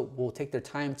also will take their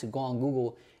time to go on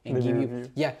Google and give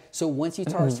you. So once you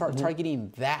start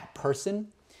targeting that person,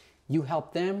 you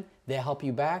help them, they help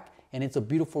you back, and it's a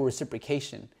beautiful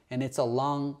reciprocation, and it's a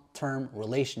long-term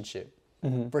relationship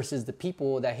versus the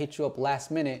people that hit you up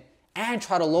last minute and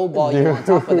try to lowball you on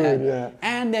top of that.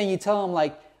 And then you tell them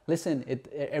like, listen,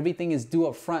 everything is due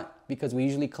up front because we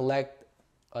usually collect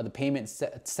the payment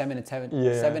 7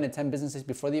 to 10 businesses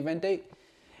before the event date.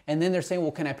 And then they're saying,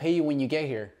 well, can I pay you when you get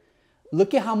here?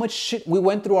 Look at how much shit we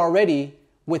went through already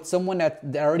with someone that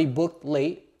already booked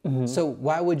late. So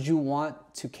why would you want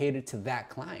to cater to that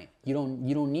client? You don't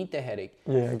need the headache.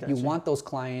 You want those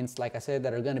clients, like I said,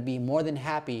 that are going to be more than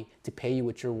happy to pay you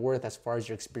what you're worth as far as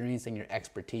your experience and your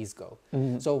expertise go.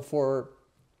 So for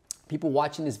people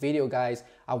watching this video, guys,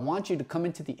 I want you to come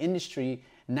into the industry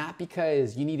not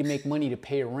because you need to make money to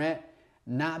pay your rent,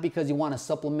 not because you want to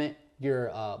supplement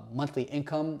your monthly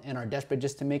income and are desperate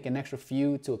just to make an extra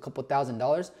few to a couple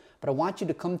 $1,000s, but I want you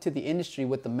to come to the industry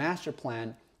with the master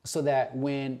plan so that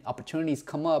when opportunities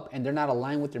come up and they're not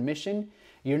aligned with your mission,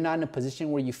 you're not in a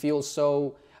position where you feel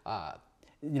so,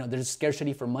 there's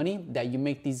scarcity for money, that you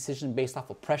make these decisions based off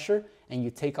of pressure and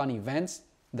you take on events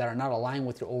that are not aligned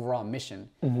with your overall mission.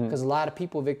 Because a lot of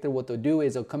people, Victor, what they'll do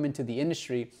is they'll come into the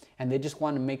industry and they just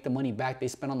want to make the money back they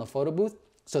spent on the photo booth.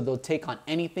 So they'll take on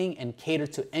anything and cater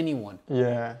to anyone.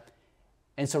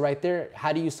 And so right there,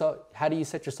 how do you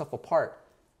set yourself apart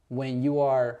when you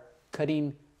are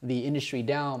cutting the industry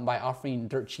down by offering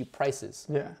dirt cheap prices?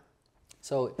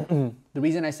 So the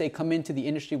reason I say come into the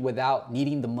industry without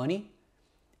needing the money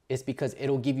is because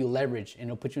it'll give you leverage and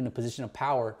it'll put you in a position of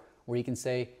power where you can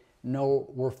say, no,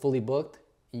 we're fully booked.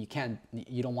 You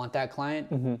don't want that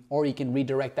client, or you can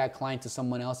redirect that client to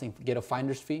someone else and get a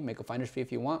finder's fee, make a finder's fee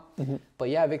if you want. But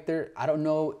yeah, Victor, I don't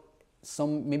know,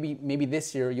 maybe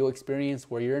this year you'll experience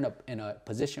where you're in a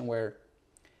position where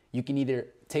you can either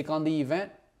take on the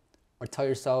event or tell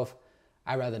yourself,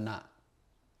 I'd rather not.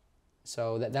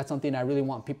 So that's something I really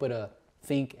want people to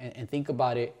think and think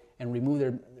about it and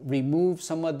remove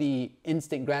some of the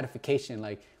instant gratification,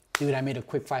 like, dude, I made a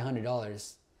quick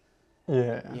 $500.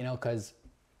 Because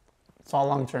it's all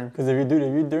long term. Because if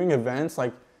you're doing events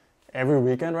like every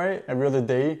weekend, right, every other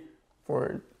day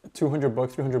for $200,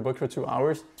 $300 for 2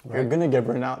 hours, you're gonna get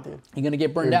burned out, dude. You're gonna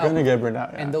get burned out. You're gonna get burned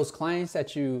out. And those clients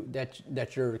that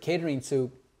you're catering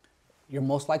to, you're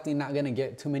most likely not gonna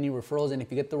get too many referrals. And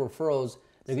if you get the referrals,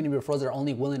 they're gonna be referrals that are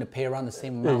only willing to pay around the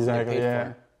same amount they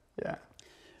paid for.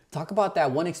 Talk about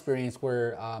that one experience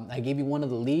where I gave you one of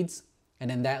the leads, and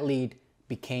then that lead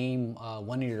became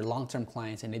one of your long-term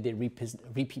clients, and they did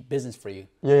repeat business for you.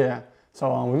 Yeah.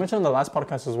 So we mentioned on the last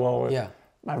podcast as well. With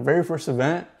my very first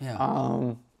event.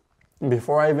 Yeah.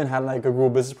 Before I even had like a Google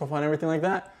business profile and everything like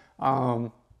that,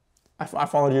 I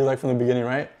followed you like from the beginning,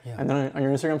 right? Yeah. And then on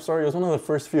your Instagram story, it was one of the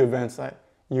first few events that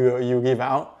you gave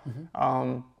out.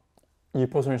 You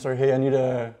posted on your story, hey,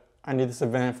 I need this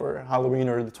event for Halloween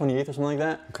or the 28th or something like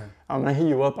that. Okay. And I hit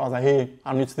you up. I was like, hey,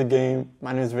 I'm new to the game.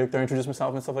 My name is Victor. I introduced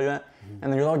myself and stuff like that.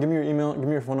 And then you're like, give me your email, give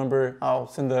me your phone number. I'll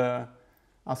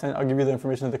give you the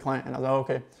information to the client. And I was like,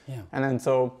 okay. Yeah. And then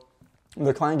so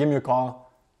the client gave me a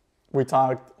call. We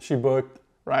talked. She booked.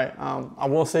 Right. I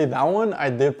will say that one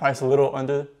I did price a little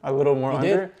more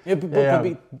under.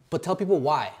 Yeah, but tell people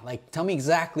why. Like, tell me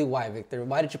exactly why, Victor.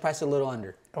 Why did you price it a little under?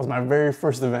 It was my very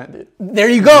first event, dude. There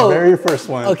you go. Very first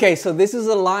one. Okay, so this is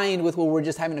aligned with what we're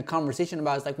just having a conversation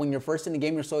about. It's like when you're first in the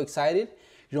game, you're so excited,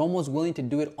 you're almost willing to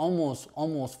do it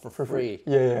almost for free.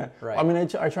 Yeah. Right. I mean,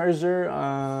 I charged her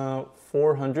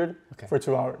 $400 for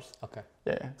 2 hours. Okay.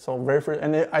 Yeah. So very first,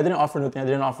 and I didn't offer nothing. I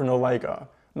didn't offer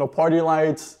no party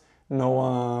lights.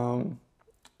 No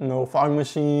fog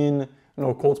machine,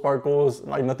 no cold sparkles,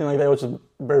 like nothing like that, which is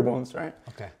bare bones, right?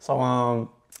 Okay. So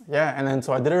and then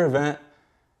so I did her event.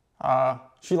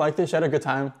 She liked it. She had a good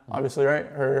time, obviously, right?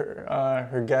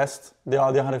 Her guests, they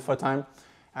all had a fun time.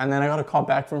 And then I got a call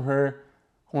back from her.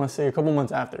 I want to say a couple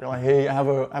months after, like, hey, I have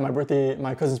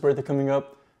my cousin's birthday coming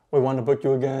up. We want to book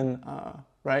you again,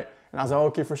 right? And I was like,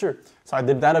 okay, for sure. So I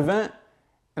did that event,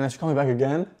 and then she called me back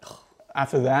again.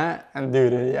 After that, and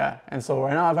dude, yeah. And so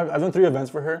right now, I've done 3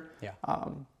 events for her. Yeah.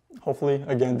 Hopefully,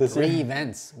 again, this year. 3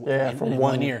 events in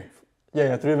 1 year.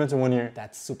 Yeah, 3 events in 1 year.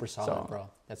 That's super solid, bro.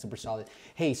 That's super solid.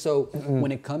 Hey, so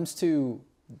when it comes to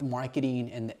marketing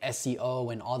and the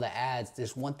SEO and all the ads,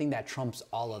 there's one thing that trumps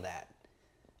all of that.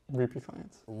 Repeat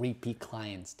clients. Repeat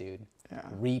clients, dude. Yeah.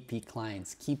 Repeat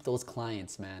clients. Keep those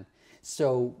clients, man.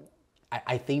 So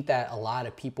I think that a lot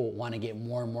of people want to get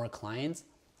more and more clients,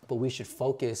 but we should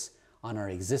focus on our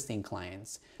existing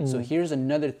clients. So here's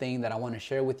another thing that I want to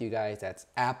share with you guys that's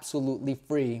absolutely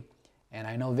free. And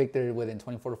I know Victor, within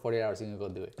 24 to 48 hours, he's gonna go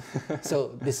do it.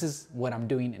 So this is what I'm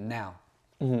doing now.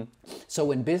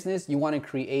 So in business, you want to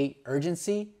create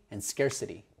urgency and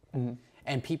scarcity.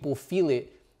 And people feel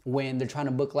it when they're trying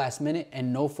to book last minute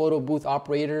and no photo booth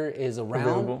operator is around.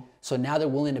 Available. So now they're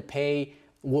willing to pay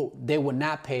what they would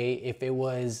not pay if there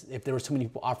was too many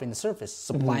people offering the service.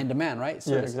 Supply and demand, right?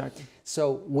 Yeah, exactly.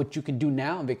 So what you can do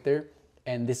now, Victor,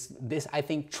 and this I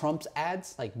think trumps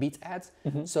ads, like beats ads.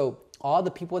 So all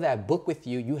the people that book with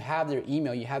you, you have their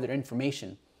email, you have their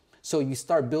information. So you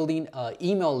start building an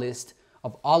email list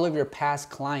of all of your past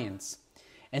clients.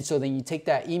 And so then you take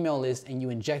that email list and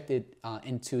you inject it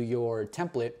into your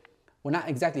template. Well, not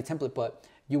exactly template, but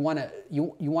you want to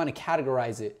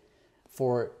categorize it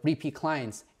for repeat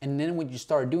clients. And then what you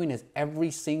start doing is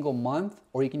every single month,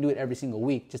 or you can do it every single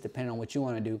week, just depending on what you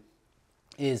want to do,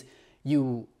 is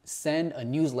you send a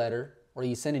newsletter or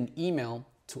you send an email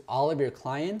to all of your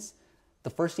clients. The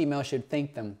first email should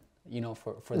thank them,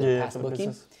 for their past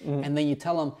booking. And then you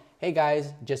tell them, hey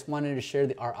guys, just wanted to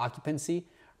share our occupancy.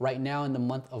 Right now in the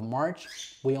month of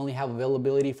March, we only have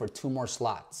availability for 2 more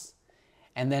slots.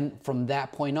 And then from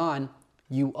that point on,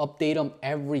 you update them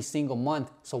every single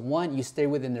month. So 1, you stay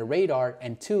within their radar,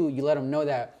 and 2, you let them know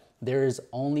that there's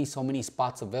only so many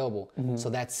spots available. So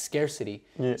that's scarcity.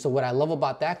 Yeah. So what I love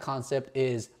about that concept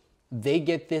is they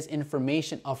get this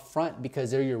information up front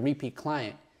because they're your repeat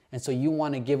client. And so you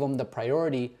want to give them the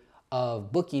priority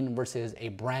of booking versus a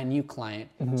brand new client.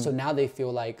 So now they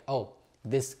feel like, oh,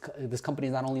 this company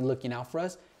is not only looking out for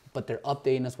us, but they're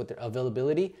updating us with their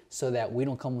availability so that we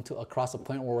don't come across a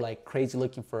point where we're like crazy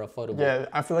looking for a photo booth. Yeah,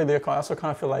 I feel like they also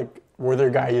kind of feel like we're their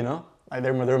guy, like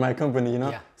they're my company,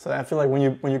 Yeah. So I feel like when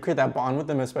you create that bond with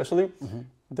them, especially,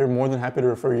 they're more than happy to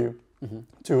refer you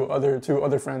to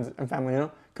other friends and family,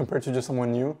 compared to just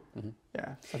someone new.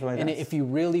 Yeah, so I feel like and if you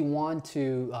really want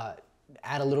to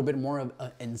add a little bit more of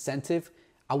an incentive,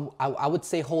 I would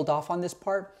say hold off on this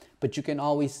part, but you can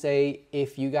always say,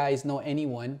 if you guys know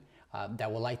anyone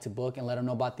that would like to book and let them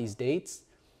know about these dates,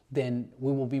 then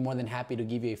we will be more than happy to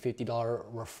give you a $50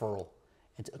 referral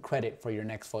and a credit for your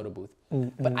next photo booth.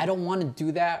 But I don't want to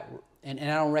do that, and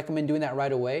I don't recommend doing that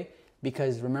right away,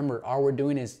 because remember, all we're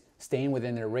doing is staying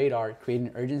within their radar,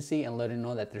 creating urgency, and letting them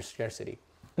know that there's scarcity.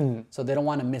 So they don't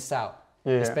want to miss out.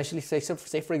 Yeah. Especially, say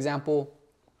for example,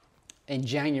 in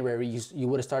January, you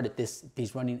would have started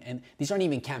these running, and these aren't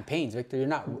even campaigns, Victor.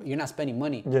 You're not spending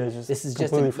money. Yeah, this is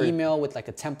just an email with like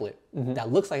a template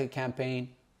that looks like a campaign,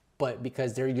 but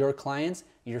because they're your clients,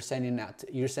 you're sending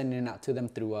it out to them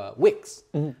through Wix,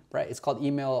 right? It's called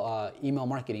email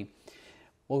marketing.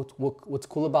 What's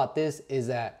cool about this is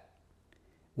that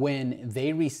when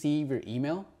they receive your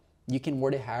email, you can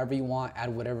word it however you want, add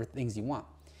whatever things you want.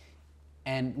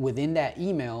 And within that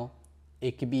email,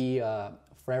 it could be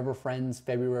Forever Friends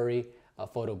February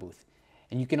photo booth.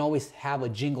 And you can always have a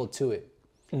jingle to it.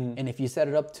 And if you set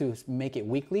it up to make it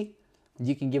weekly,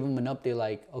 you can give them an update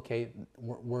like, okay,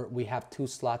 we have 2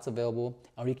 slots available,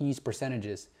 or you can use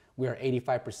percentages. We are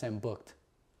 85% booked.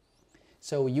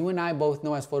 So you and I both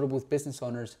know as photo booth business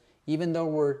owners, even though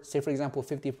we're, say for example,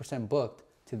 50% booked,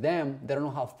 to them, they don't know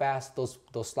how fast those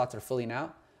slots are filling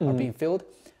out, are being filled.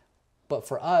 But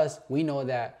for us, we know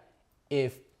that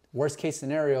if worst case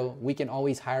scenario, we can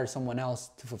always hire someone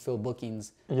else to fulfill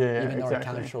bookings, even though our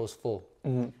calendar show is full.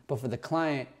 But for the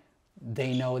client,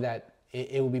 they know that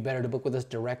it would be better to book with us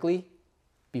directly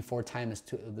before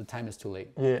the time is too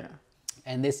late. Yeah.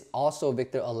 And this also,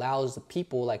 Victor, allows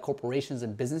people like corporations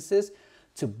and businesses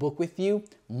to book with you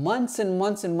months and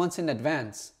months and months in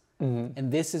advance.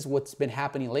 And this is what's been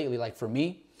happening lately. Like for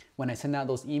me, when I send out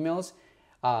those emails,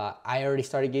 I already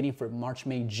started getting for March,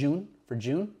 May, June, for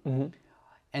June.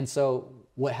 And so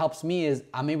what helps me is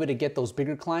I'm able to get those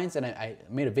bigger clients, and I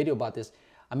made a video about this.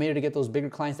 I'm able to get those bigger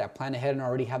clients that plan ahead and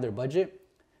already have their budget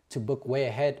to book way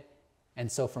ahead.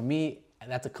 And so for me,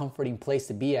 that's a comforting place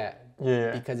to be at,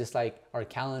 because it's like our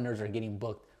calendars are getting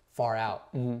booked far out.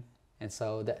 And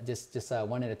so that just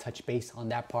wanted to touch base on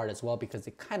that part as well, because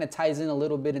it kind of ties in a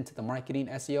little bit into the marketing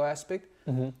SEO aspect.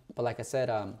 But like I said,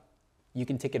 you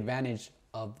can take advantage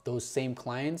of those same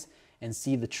clients and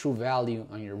see the true value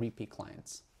on your repeat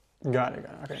clients. Got it.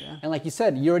 Okay, yeah. And like you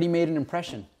said, you already made an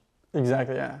impression.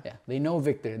 Exactly, yeah. Yeah, they know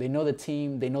Victor, they know the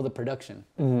team, they know the production.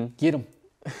 Get them.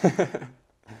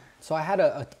 So I had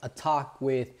a talk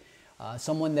with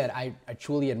someone that I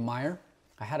truly admire.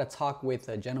 I had a talk with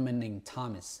a gentleman named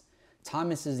Thomas.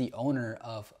 Thomas is the owner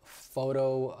of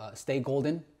Stay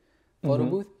Golden photo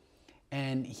booth.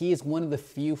 And he is one of the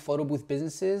few photo booth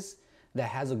businesses that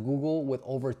has a Google with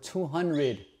over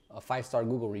 200 5-star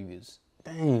Google reviews.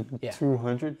 Dang, yeah.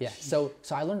 200? Yeah, so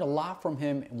I learned a lot from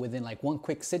him within like one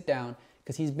quick sit down,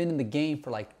 because he's been in the game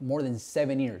for like more than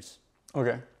 7 years.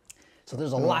 Okay. So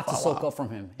there's a lot to soak up from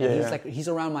him. And he's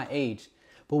around my age.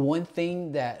 But one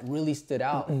thing that really stood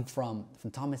out from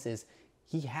Thomas is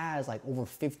he has like over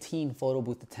 15 photo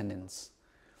booth attendants.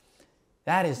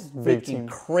 That is freaking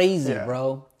crazy,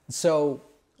 bro. So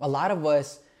a lot of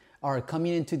us are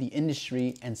coming into the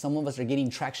industry, and some of us are getting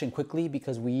traction quickly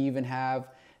because we even have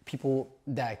people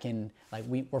that can, like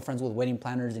we're friends with wedding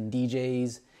planners and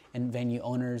DJs and venue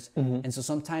owners. And so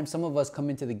sometimes some of us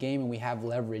come into the game and we have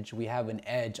leverage, we have an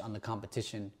edge on the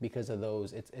competition because of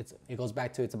those. It goes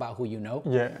back to, it's about who you know.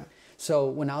 Yeah. So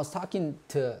when I was talking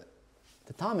to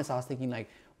Thomas, I was thinking like,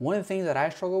 one of the things that I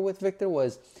struggled with, Victor,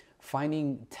 was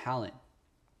finding talent,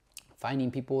 finding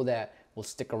people that will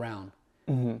stick around.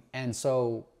 And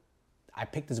so I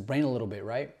picked his brain a little bit,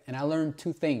 right? And I learned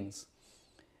 2 things.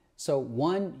 So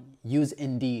one, use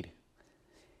Indeed.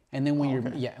 And then when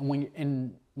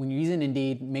you're using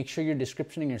Indeed, make sure your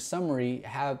description and your summary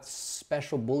have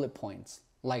special bullet points.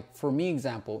 Like for me,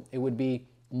 example, it would be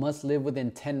must live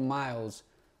within 10 miles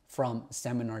from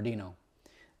San Bernardino.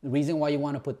 The reason why you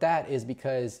want to put that is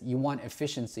because you want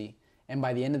efficiency. And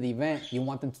by the end of the event, you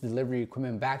want them to deliver your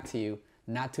equipment back to you,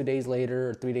 not 2 days later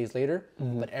or 3 days later,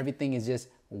 but everything is just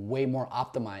way more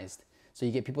optimized. So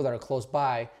you get people that are close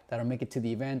by that'll make it to the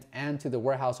event and to the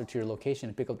warehouse or to your location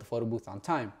and pick up the photo booth on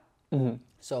time.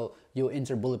 So you'll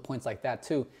enter bullet points like that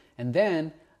too. And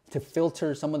then to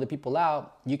filter some of the people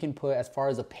out, you can put, as far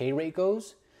as the pay rate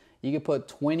goes, you can put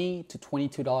 $20 to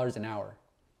 $22 an hour.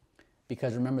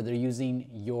 Because remember, they're using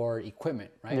your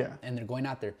equipment, right? Yeah. And they're going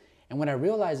out there. And what I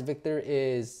realized, Victor,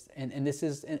 is, and this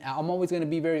is, and I'm always going to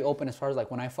be very open as far as like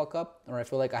when I fuck up or I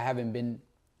feel like I haven't been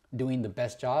doing the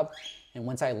best job. And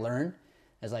once I learn,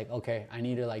 it's like, okay, I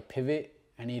need to like pivot.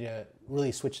 I need to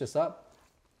really switch this up.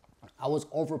 I was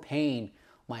overpaying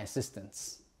my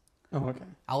assistants. Oh, okay.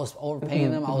 I was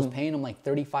overpaying them. I was paying them like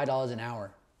 $35 an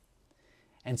hour.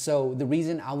 And so the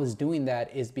reason I was doing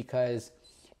that is because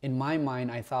in my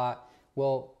mind, I thought,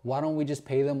 well, why don't we just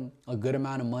pay them a good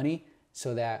amount of money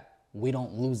so that we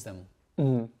don't lose them?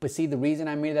 But see, the reason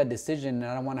I made that decision and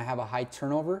I don't want to have a high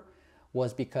turnover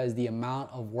was because the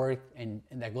amount of work and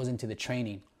that goes into the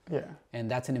training. Yeah. And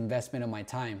that's an investment of my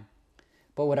time.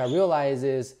 But what I realize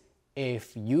is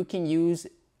if you can use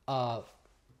a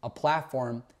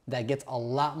platform that gets a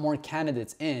lot more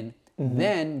candidates in,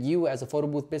 then you as a photo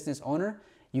booth business owner,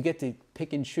 you get to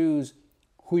pick and choose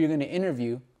who you're going to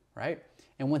interview, right?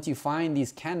 And once you find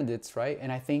these candidates, right?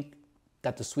 And I think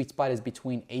that the sweet spot is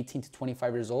between 18 to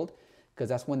 25 years old, because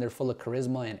that's when they're full of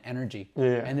charisma and energy.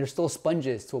 Yeah. And they're still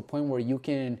sponges to a point where you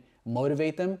can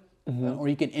motivate them or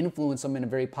you can influence them in a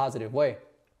very positive way.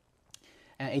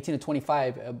 And 18 to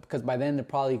 25, because by then they're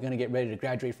probably going to get ready to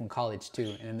graduate from college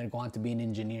too. And then they're going to be an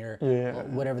engineer,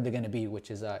 whatever they're going to be,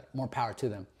 which is more power to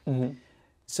them.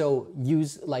 So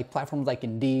use like platforms like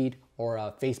Indeed or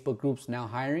Facebook groups now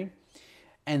hiring.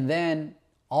 And then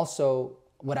also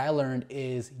what I learned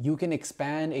is you can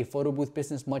expand a photo booth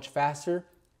business much faster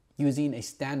using a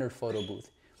standard photo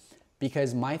booth.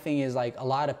 Because my thing is like a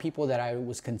lot of people that I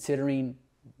was considering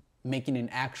making an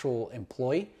actual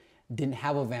employee didn't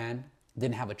have a van,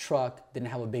 didn't have a truck, didn't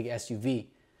have a big SUV.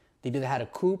 They either had a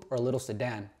coupe or a little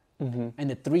sedan. And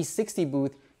the 360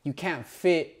 booth, you can't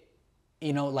fit,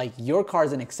 you know, like your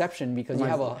car's an exception because you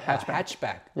have a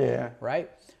hatchback. Yeah.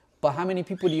 Right? But how many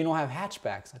people do you know have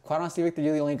hatchbacks? Quite honestly, Victor,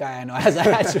 you're the only guy I know has a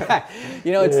hatchback.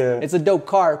 You know, it's a dope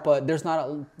car, but there's not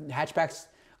hatchbacks.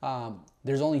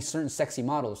 There's only certain sexy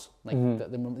models. Like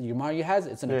your model you has,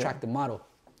 it's an attractive model.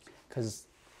 Because,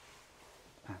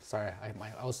 sorry,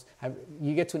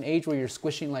 you get to an age where you're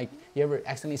squishing, like, you ever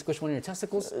accidentally squish one of your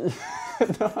testicles?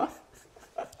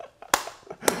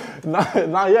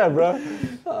 Not yet, bro.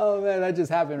 Oh man, that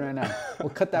just happened right now. We'll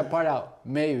cut that part out,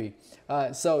 maybe.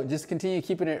 So just continue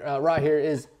keeping it raw here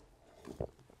is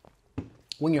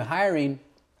when you're hiring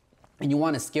and you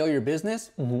want to scale your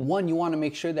business, one, you want to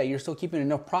make sure that you're still keeping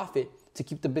enough profit to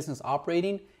keep the business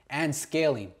operating and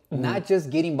scaling, not just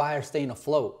getting by or staying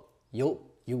afloat. You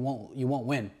won't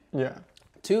win. Yeah.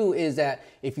 Two is that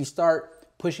if you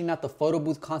start pushing out the photo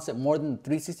booth concept more than the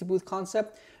 360 booth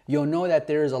concept, you'll know that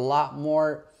there's a lot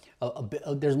more,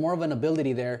 there's more of an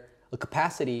ability there, a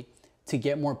capacity to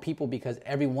get more people because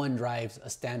everyone drives a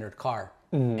standard car.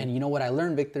 And you know what I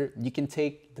learned, Victor? You can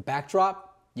take the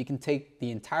backdrop, you can take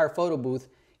the entire photo booth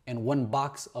and one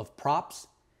box of props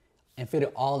and fit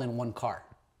it all in one car.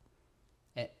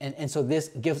 And so this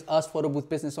gives us photo booth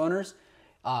business owners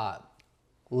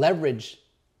leverage,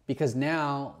 because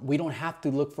now we don't have to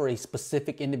look for a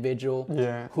specific individual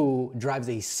who drives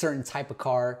a certain type of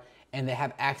car and they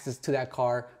have access to that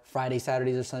car Friday,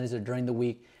 Saturdays, or Sundays, or during the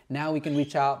week. Now we can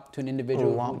reach out to an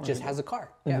individual who just has a car.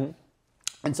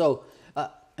 And so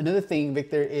another thing,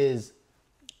 Victor, is,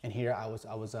 and here it was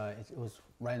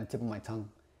right on the tip of my tongue,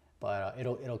 but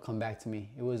it'll come back to me.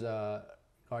 It was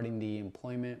regarding the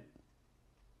employment.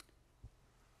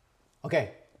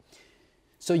 Okay.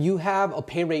 So you have a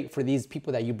pay rate for these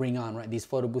people that you bring on, right? These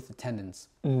photo booth attendants.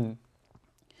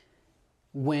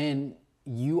 When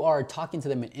you are talking to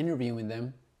them and interviewing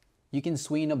them, you can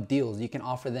sweeten up deals. You can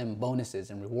offer them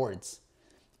bonuses and rewards.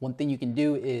 One thing you can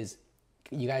do is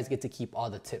you guys get to keep all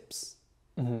the tips.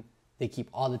 They keep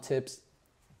all the tips.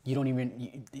 You don't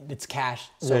even, it's cash.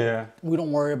 So we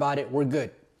don't worry about it. We're good.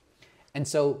 And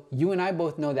so you and I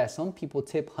both know that some people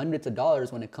tip hundreds of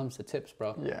dollars when it comes to tips,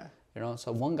 bro. You know,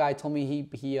 so one guy told me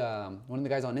he one of the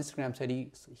guys on Instagram said he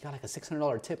got like a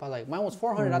 $600 tip. I was like, mine was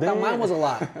 $400. I thought mine was a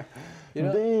lot. You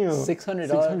know, $600.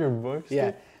 $600.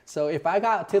 Yeah. So if I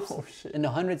got tips in the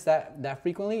hundreds that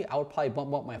frequently, I would probably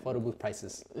bump up my photo booth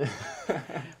prices.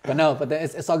 but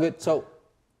it's all good. So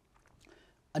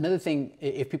another thing,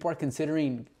 if people are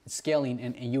considering scaling,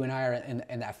 and you and I are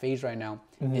in that phase right now,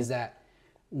 is that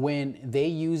when they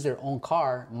use their own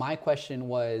car, my question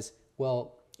was,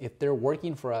 well, if they're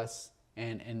working for us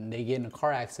and they get in a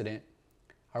car accident,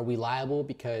 are we liable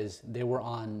because they were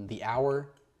on the hour,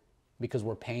 because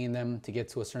we're paying them to get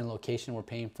to a certain location, we're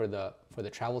paying for the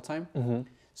travel time?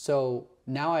 So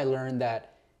now I learned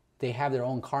that they have their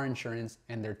own car insurance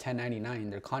and they're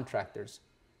 1099, they're contractors.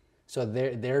 So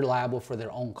they're liable for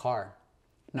their own car.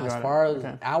 Now, as far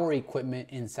as our equipment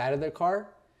inside of their car,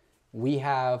 we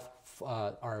have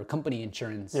our company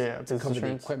insurance to cover the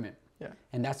equipment.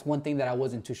 And that's one thing that I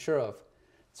wasn't too sure of.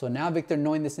 So now, Victor,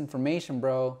 knowing this information,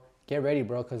 bro, get ready,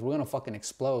 bro, because we're going to fucking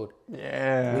explode. We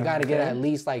got to get at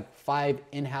least like 5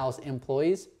 in-house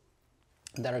employees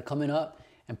that are coming up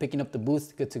and picking up the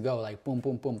booths, good to go, like boom,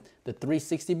 boom, boom. The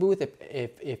 360 booth,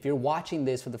 if you're watching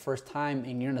this for the first time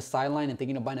and you're in the sideline and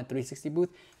thinking of buying a 360 booth,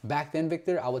 back then,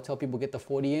 Victor, I would tell people get the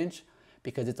 40-inch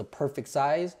because it's a perfect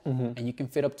size and you can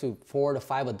fit up to 4 to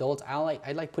 5 adults. I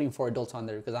like putting 4 adults on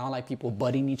there because I don't like people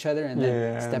butting each other and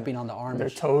then stepping on the arm. Their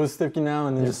toes sticking out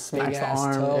and then just smacks the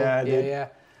arm. Toe. Yeah.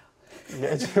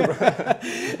 Get you, bro.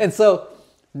 And so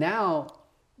now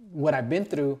what I've been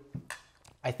through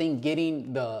I think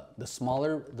getting the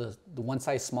smaller, the one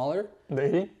size smaller,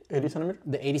 The 80 centimeter?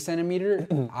 the 80 centimeter,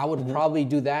 I would probably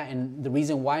do that. And the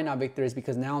reason why not, Victor, is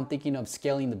because now I'm thinking of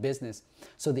scaling the business.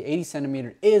 So the 80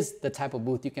 centimeter is the type of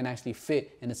booth you can actually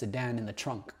fit in a sedan in the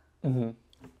trunk.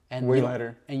 And way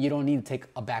lighter. And you don't need to take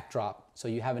a backdrop. So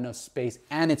you have enough space,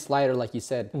 and it's lighter, like you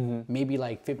said, maybe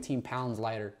like 15 pounds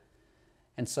lighter.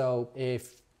 And so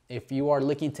if you are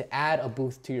looking to add a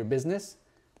booth to your business,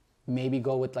 maybe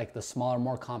go with like the smaller,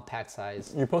 more compact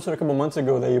size. You posted a couple months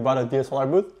ago that you bought a DSLR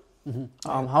booth.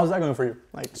 How's that going for you?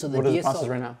 Like, So what is the process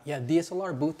right now? Yeah,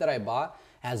 DSLR booth that I bought,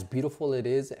 as beautiful it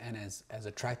is and as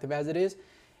attractive as it is,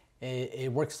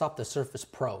 it works off the Surface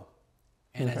Pro.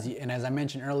 And as I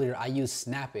mentioned earlier, I use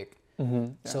Snapic.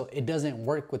 So it doesn't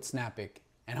work with Snapic.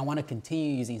 And I want to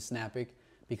continue using Snapic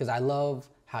because I love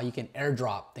how you can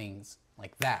airdrop things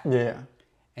like that. Yeah.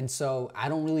 And so I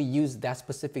don't really use that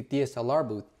specific DSLR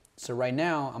booth. So right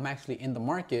now I'm actually in the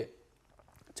market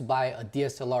to buy a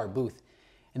DSLR booth.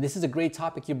 And this is a great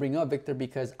topic you bring up, Victor,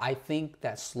 because I think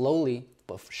that slowly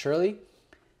but surely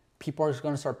people are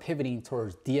going to start pivoting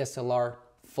towards DSLR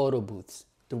photo booths.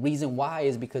 The reason why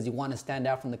is because you want to stand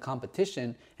out from the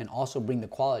competition and also bring the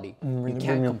quality. You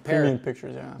can't compare. Premium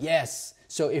pictures, yeah. Yes.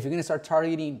 So if you're going to start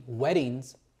targeting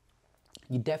weddings,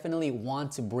 you definitely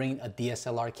want to bring a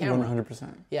DSLR camera.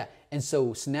 100%. Yeah. And so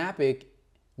Snapic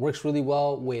works really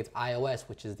well with iOS,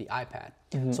 which is the iPad.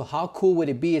 So how cool would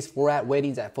it be if we're at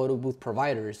weddings at photo booth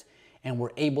providers and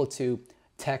we're able to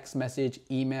text message,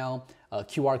 email,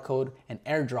 QR code, and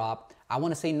airdrop? I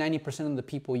want to say 90% of the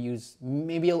people use,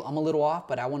 maybe I'm a little off,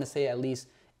 but I want to say at least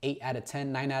 8 out of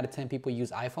 10, 9 out of 10 people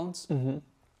use iPhones.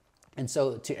 And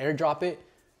so to airdrop it,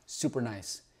 super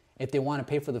nice. If they want to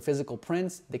pay for the physical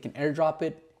prints, they can airdrop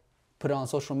it, put it on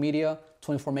social media,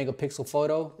 24 megapixel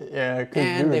photo. Yeah,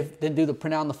 and they do the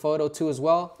print out on the photo too as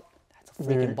well. That's a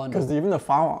freaking bundle. Because even the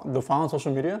file on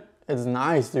social media, it's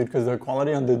nice, dude. Because the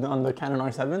quality on the Canon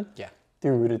R7, Yeah.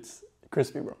 dude, it's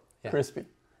crispy, bro. Yeah. Crispy.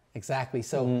 Exactly.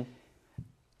 So,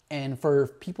 and for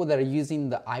people that are using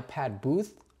the iPad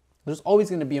booth, there's always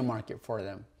going to be a market for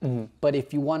them. But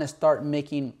if you want to start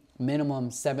making minimum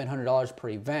 $700 per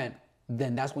event,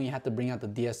 then that's when you have to bring out the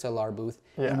DSLR booth.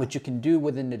 Yeah. And what you can do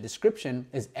within the description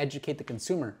is educate the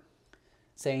consumer,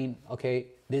 saying, okay,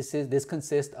 this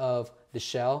consists of the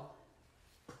shell,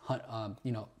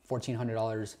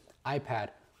 $1,400, iPad,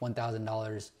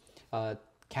 $1,000,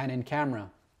 Canon camera,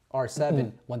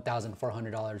 R7,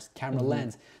 $1,400, camera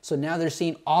lens. So now they're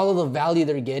seeing all of the value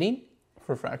they're getting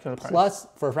For a fraction of the price. plus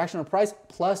for a fraction of the price,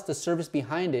 plus the service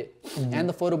behind it, and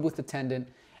the photo booth attendant,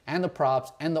 and the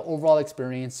props, and the overall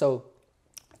experience. So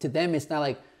to them, it's not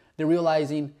like they're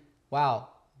realizing, wow,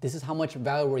 this is how much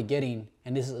value we're getting,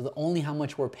 and this is only how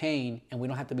much we're paying, and we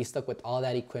don't have to be stuck with all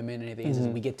that equipment and anything. It's just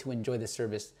we get to enjoy the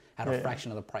service at a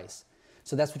fraction of the price.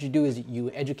 So that's what you do, is you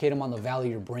educate them on the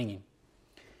value you're bringing.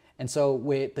 And so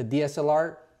with the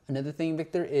DSLR, another thing,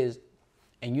 Victor, is,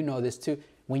 and you know this too,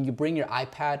 when you bring your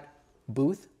iPad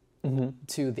booth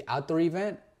to the outdoor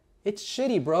event, it's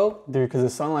shitty, bro. Dude, because the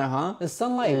sunlight, huh? The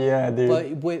sunlight. Yeah,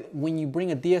 dude. But when you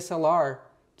bring a DSLR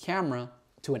camera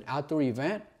to an outdoor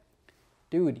event,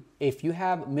 dude, if you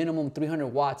have minimum 300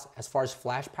 watts as far as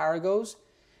flash power goes,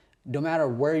 no matter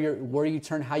where you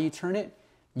turn, how you turn it,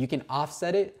 you can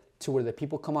offset it to where the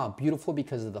people come out beautiful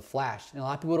because of the flash. And a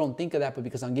lot of people don't think of that, but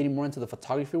because I'm getting more into the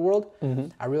photography world,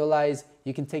 I realize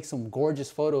you can take some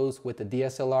gorgeous photos with the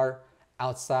DSLR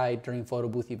outside during photo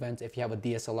booth events if you have a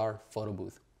DSLR photo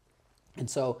booth. And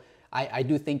so I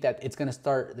do think that it's gonna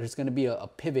start, there's gonna be a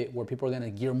pivot where people are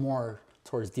gonna gear more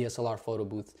towards DSLR photo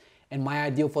booths. And my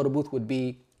ideal photo booth would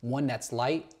be one that's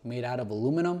light, made out of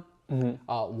aluminum,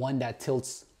 one that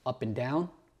tilts up and down,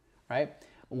 right?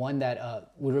 One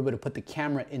that we're able to put the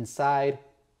camera inside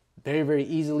very, very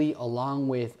easily, along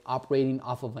with operating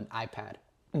off of an iPad.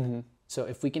 So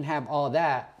if we can have all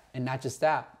that, and not just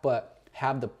that, but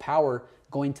have the power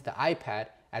going to the iPad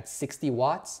at 60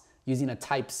 watts using a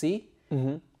Type-C,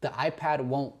 the iPad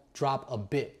won't drop a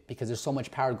bit because there's so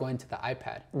much power going to the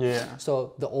iPad. Yeah.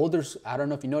 So the older, I don't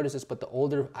know if you noticed this, but the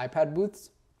older iPad booths,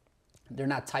 they're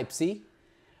not Type-C.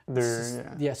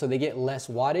 So they get less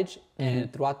wattage,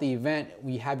 and throughout the event,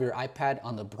 we have your iPad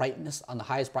on the brightness, on the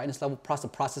highest brightness level, plus the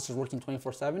processor's working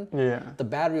 24/7. Yeah. The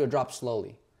battery will drop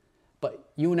slowly,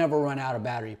 but you never run out of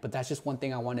battery. But that's just one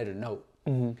thing I wanted to note.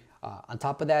 On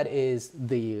top of that is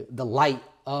the light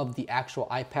of the actual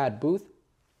iPad booth.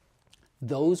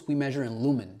 Those we measure in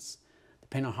lumens,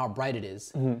 depending on how bright it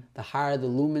is. The higher the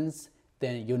lumens,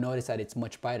 then you'll notice that it's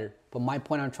much brighter. But my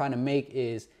point I'm trying to make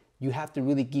is, you have to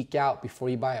really geek out before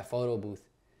you buy a photo booth.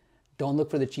 Don't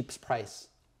look for the cheapest price.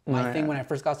 My thing when I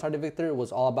first got started, Victor,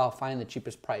 was all about finding the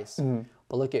cheapest price.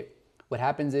 But look at what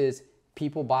happens is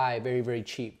people buy very, very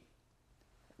cheap.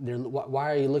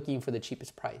 Why are you looking for the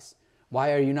cheapest price?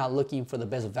 Why are you not looking for the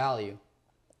best value?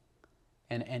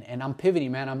 And I'm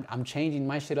pivoting, man. I'm changing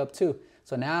my shit up too.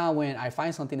 So now when I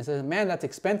find something that says, man, that's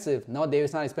expensive. No, Dave,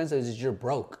 it's not expensive. It's just you're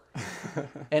broke.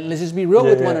 And let's just be real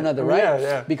with one another, right?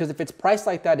 Yeah. Because if it's priced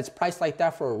like that, it's priced like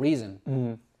that for a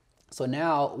reason. So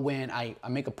now when I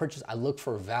make a purchase, I look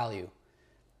for value.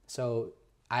 So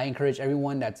I encourage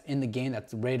everyone that's in the game,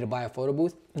 that's ready to buy a photo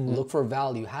booth, look for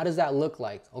value. How does that look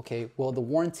like? Okay, well, the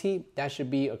warranty, that should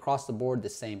be across the board the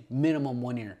same, minimum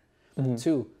 1 year.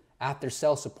 2, after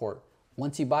sale support.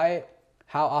 Once you buy it,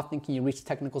 how often can you reach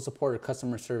technical support or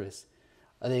customer service?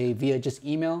 Are they via just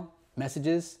email,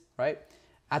 messages, right?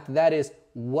 After that is,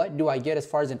 what do I get as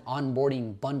far as an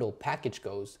onboarding bundle package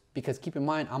goes? Because keep in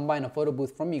mind, I'm buying a photo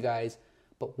booth from you guys,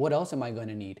 but what else am I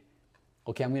gonna need?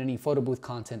 Okay, I'm gonna need photo booth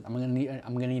content. I'm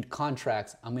gonna need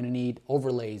contracts. I'm gonna need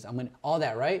overlays. All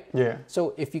that, right? Yeah.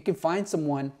 So if you can find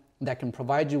someone that can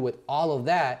provide you with all of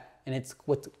that, and it's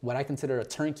what I consider a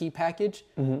turnkey package,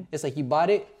 it's like you bought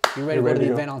it, you're ready to go to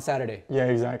the event on Saturday. Yeah,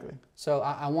 exactly. So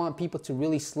I want people to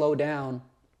really slow down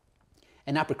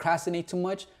and not procrastinate too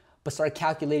much, but start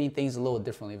calculating things a little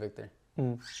differently, Victor.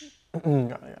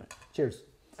 Got it. Cheers.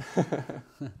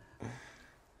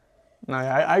 No,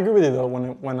 I agree with you though.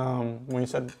 When you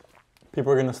said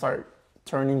people are gonna start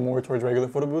turning more towards regular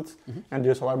photo booths and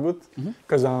DSLR booths,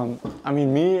 because I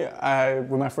mean,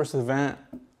 with my first event,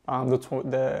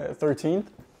 the 13th,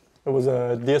 it was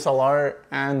a DSLR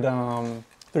and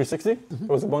 360. It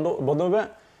was a bundle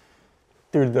event.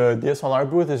 Dude, the DSLR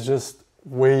booth is just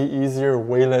way easier,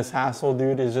 way less hassle,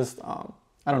 dude. It's just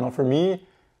I don't know. For me,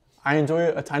 I enjoy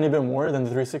it a tiny bit more than the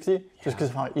 360 just because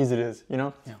of how easy it is, you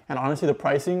know. Yeah. And honestly, the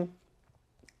pricing,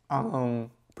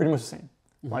 pretty much the same.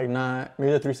 Like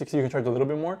maybe the 360 you can charge a little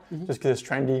bit more just because it's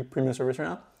trendy premium service right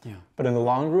now. Yeah. But in the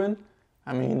long run,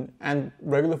 I mean, and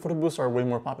regular photo booths are way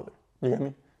more popular. You get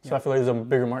me? So I feel like there's a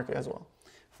bigger market as well.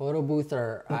 Photo booths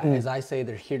are, as I say,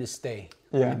 they're here to stay.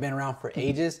 Yeah. They've been around for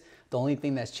ages. The only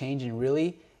thing that's changing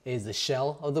really is the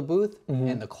shell of the booth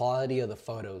and the quality of the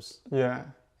photos. Yeah.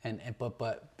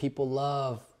 But people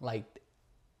love, like,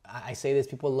 I say this,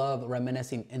 people love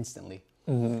reminiscing instantly.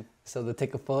 So they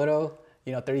take a photo,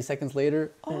 30 seconds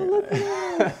later, oh, look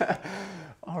at that.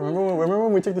 Oh, remember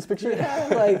when we took this picture? Yeah,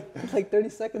 like 30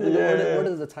 seconds ago. Where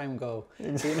does the time go?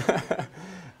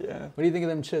 Yeah. What do you think of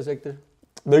them chips, Victor?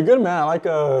 They're good, man. I like,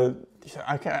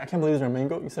 I can't believe these are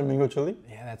mango. You said mango chili?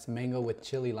 Yeah, that's mango with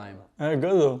chili lime. They're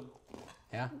good, though.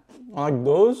 Yeah? I like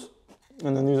those.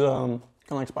 And then these, kind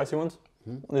of like spicy ones.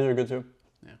 These are good, too.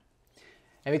 Yeah.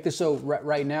 And Victor, so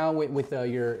right now with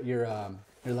your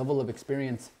level of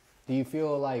experience, do you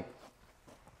feel like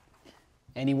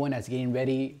anyone that's getting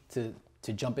ready to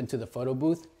jump into the photo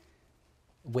booth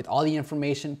with all the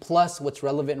information plus what's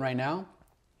relevant right now,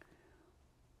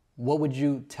 what would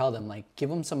you tell them? Like, give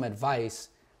them some advice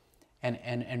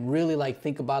and really like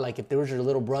think about, like, if there was your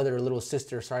little brother or little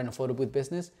sister starting a photo booth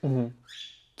business,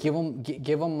 give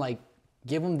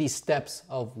them these steps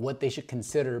of what they should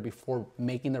consider before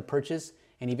making their purchase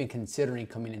and even considering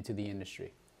coming into the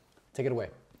industry. Take it away.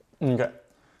 Okay.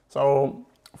 So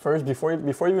first, before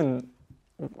you even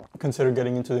consider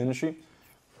getting into the industry,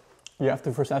 you have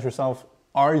to first ask yourself,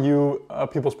 are you a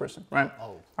people's person, right?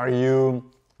 Oh. Are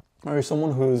you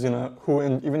someone who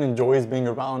even enjoys being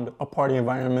around a party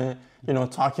environment,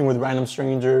 talking with random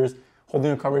strangers,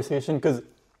 holding a conversation? Because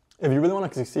if you really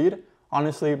want to succeed,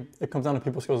 honestly, it comes down to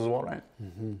people skills as well, right?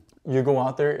 You go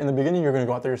out there, in the beginning, you're going to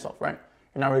go out there yourself, right?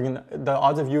 The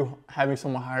odds of you having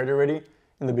someone hired already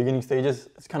in the beginning stages,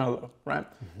 it's kind of low, right?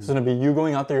 So it's going to be you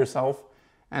going out there yourself,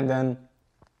 and then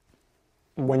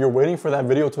when you're waiting for that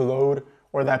video to load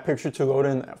or that picture to load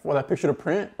in, or that picture to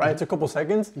print, right? It's a couple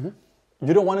seconds.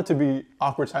 You don't want it to be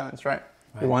awkward silence, right?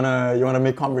 You wanna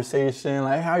make conversation,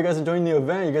 like, hey, how are you guys enjoying the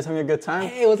event? You guys having a good time?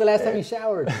 Hey, when's the last time you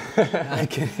showered?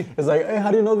 It's like, hey, how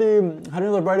do you know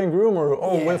the bride and groom, or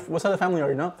what side of the family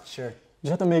are you? Sure. You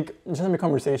just have to make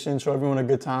conversation, show everyone a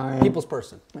good time. People's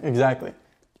person. Exactly.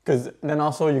 Because then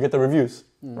also you get the reviews,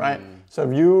 right?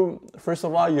 So first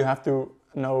of all, you have to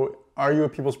know, are you a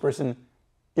people's person?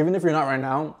 Even if you're not right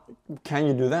now, can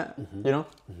you do that?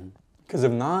 Because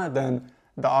if not, then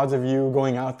the odds of you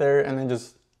going out there and then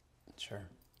just... Sure.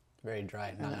 Very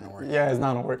dry. Not going to work. Yeah, it's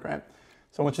not going to work, right?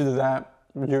 So once you do that,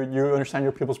 you understand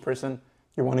your people's person,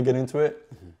 you want to get into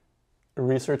it,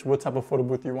 research what type of photo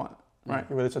booth you want, right?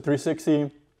 Whether it's a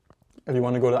 360, if you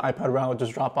want to go to the iPad route,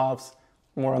 just drop-offs,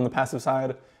 more on the passive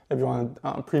side. If you want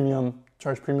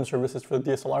charge premium services for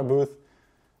the DSLR booth.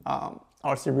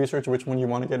 obviously research which one you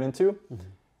want to get into.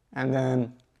 And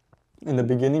then in the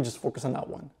beginning, just focus on that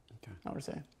one, I would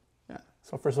say. Yeah.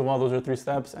 So first of all, those are 3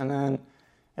 steps. And then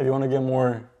if you want to get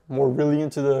more really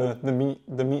into the meat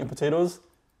and potatoes,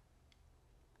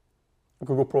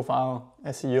 Google profile,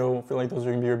 SEO, I feel like those are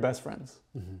going to be your best friends.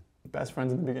 Best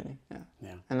friends in the beginning.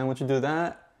 Yeah. And then once you do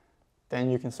that, then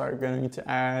you can start getting into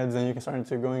ads, and you can start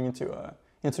into going into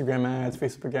Instagram ads,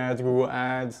 Facebook ads, Google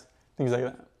ads, things like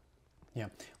that. Yeah.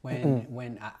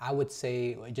 When I would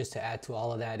say, just to add to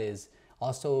all of that, is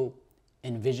also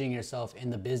envisioning yourself in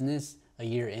the business a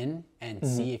year in and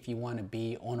see if you want to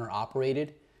be owner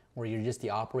operated, where you're just the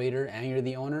operator and you're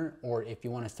the owner, or if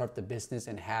you want to start the business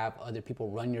and have other people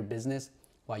run your business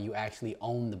while you actually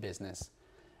own the business.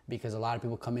 Because a lot of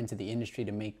people come into the industry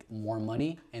to make more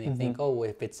money, and they think, oh, well,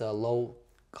 if it's a low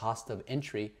cost of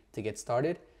entry to get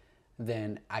started,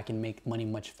 then I can make money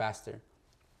much faster.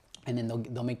 And then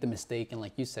they'll make the mistake, and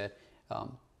like you said,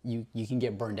 you can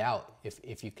get burned out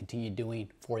if you continue doing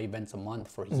 4 events a month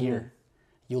for a year.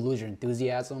 You'll lose your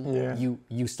enthusiasm. Yeah.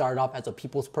 You start off as a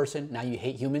people's person, now you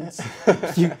hate humans.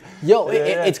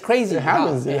 It's crazy. It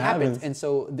happens. It happens. And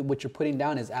so what you're putting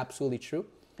down is absolutely true.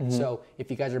 So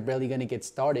if you guys are barely going to get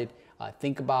started,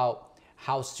 think about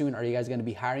how soon are you guys going to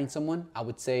be hiring someone. I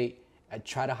would say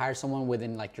try to hire someone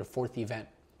within like your 4th event,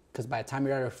 because by the time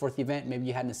you're at your 4th event, maybe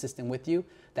you had an assistant with you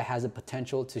that has the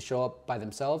potential to show up by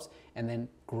themselves and then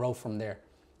grow from there.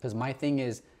 Because my thing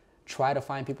is, try to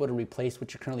find people to replace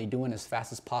what you're currently doing as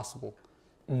fast as possible.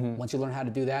 Once you learn how to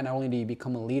do that, not only do you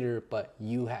become a leader, but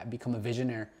you become a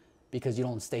visionary, because you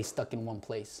don't stay stuck in one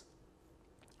place.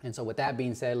 And so with that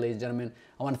being said, ladies and gentlemen,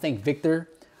 I want to thank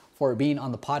Victor for being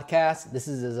on the podcast. This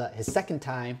is his 2nd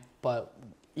time, but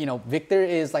Victor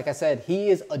is, like I said,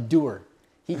 he is a doer.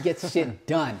 He gets shit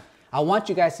done. I want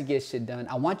you guys to get shit done.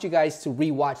 I want you guys to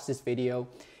rewatch this video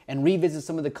and revisit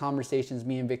some of the conversations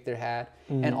me and Victor had.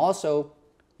 And also,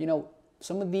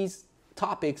 some of these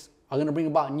topics are going to bring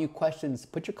about new questions.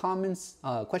 Put your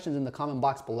questions in the comment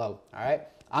box below, all right?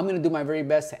 I'm going to do my very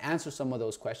best to answer some of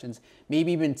those questions,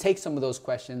 maybe even take some of those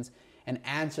questions and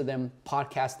answer them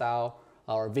podcast style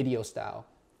or video style.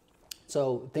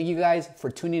 So thank you guys for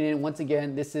tuning in. Once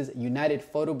again, this is United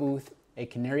Photo Booth, a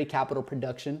Canary Capital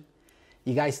production.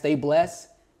 You guys stay blessed.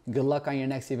 Good luck on your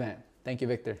next event. Thank you,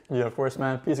 Victor. Yeah, of course,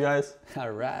 man. Peace, guys.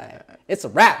 All right. It's a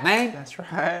wrap, man. That's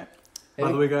right.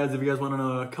 By the way, guys, if you guys want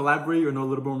to collaborate or know a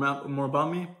little bit more about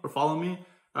me or follow me,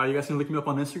 you guys can look me up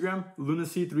on Instagram,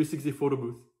 Lunacy360 Photo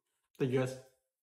Booth. Thank you, guys.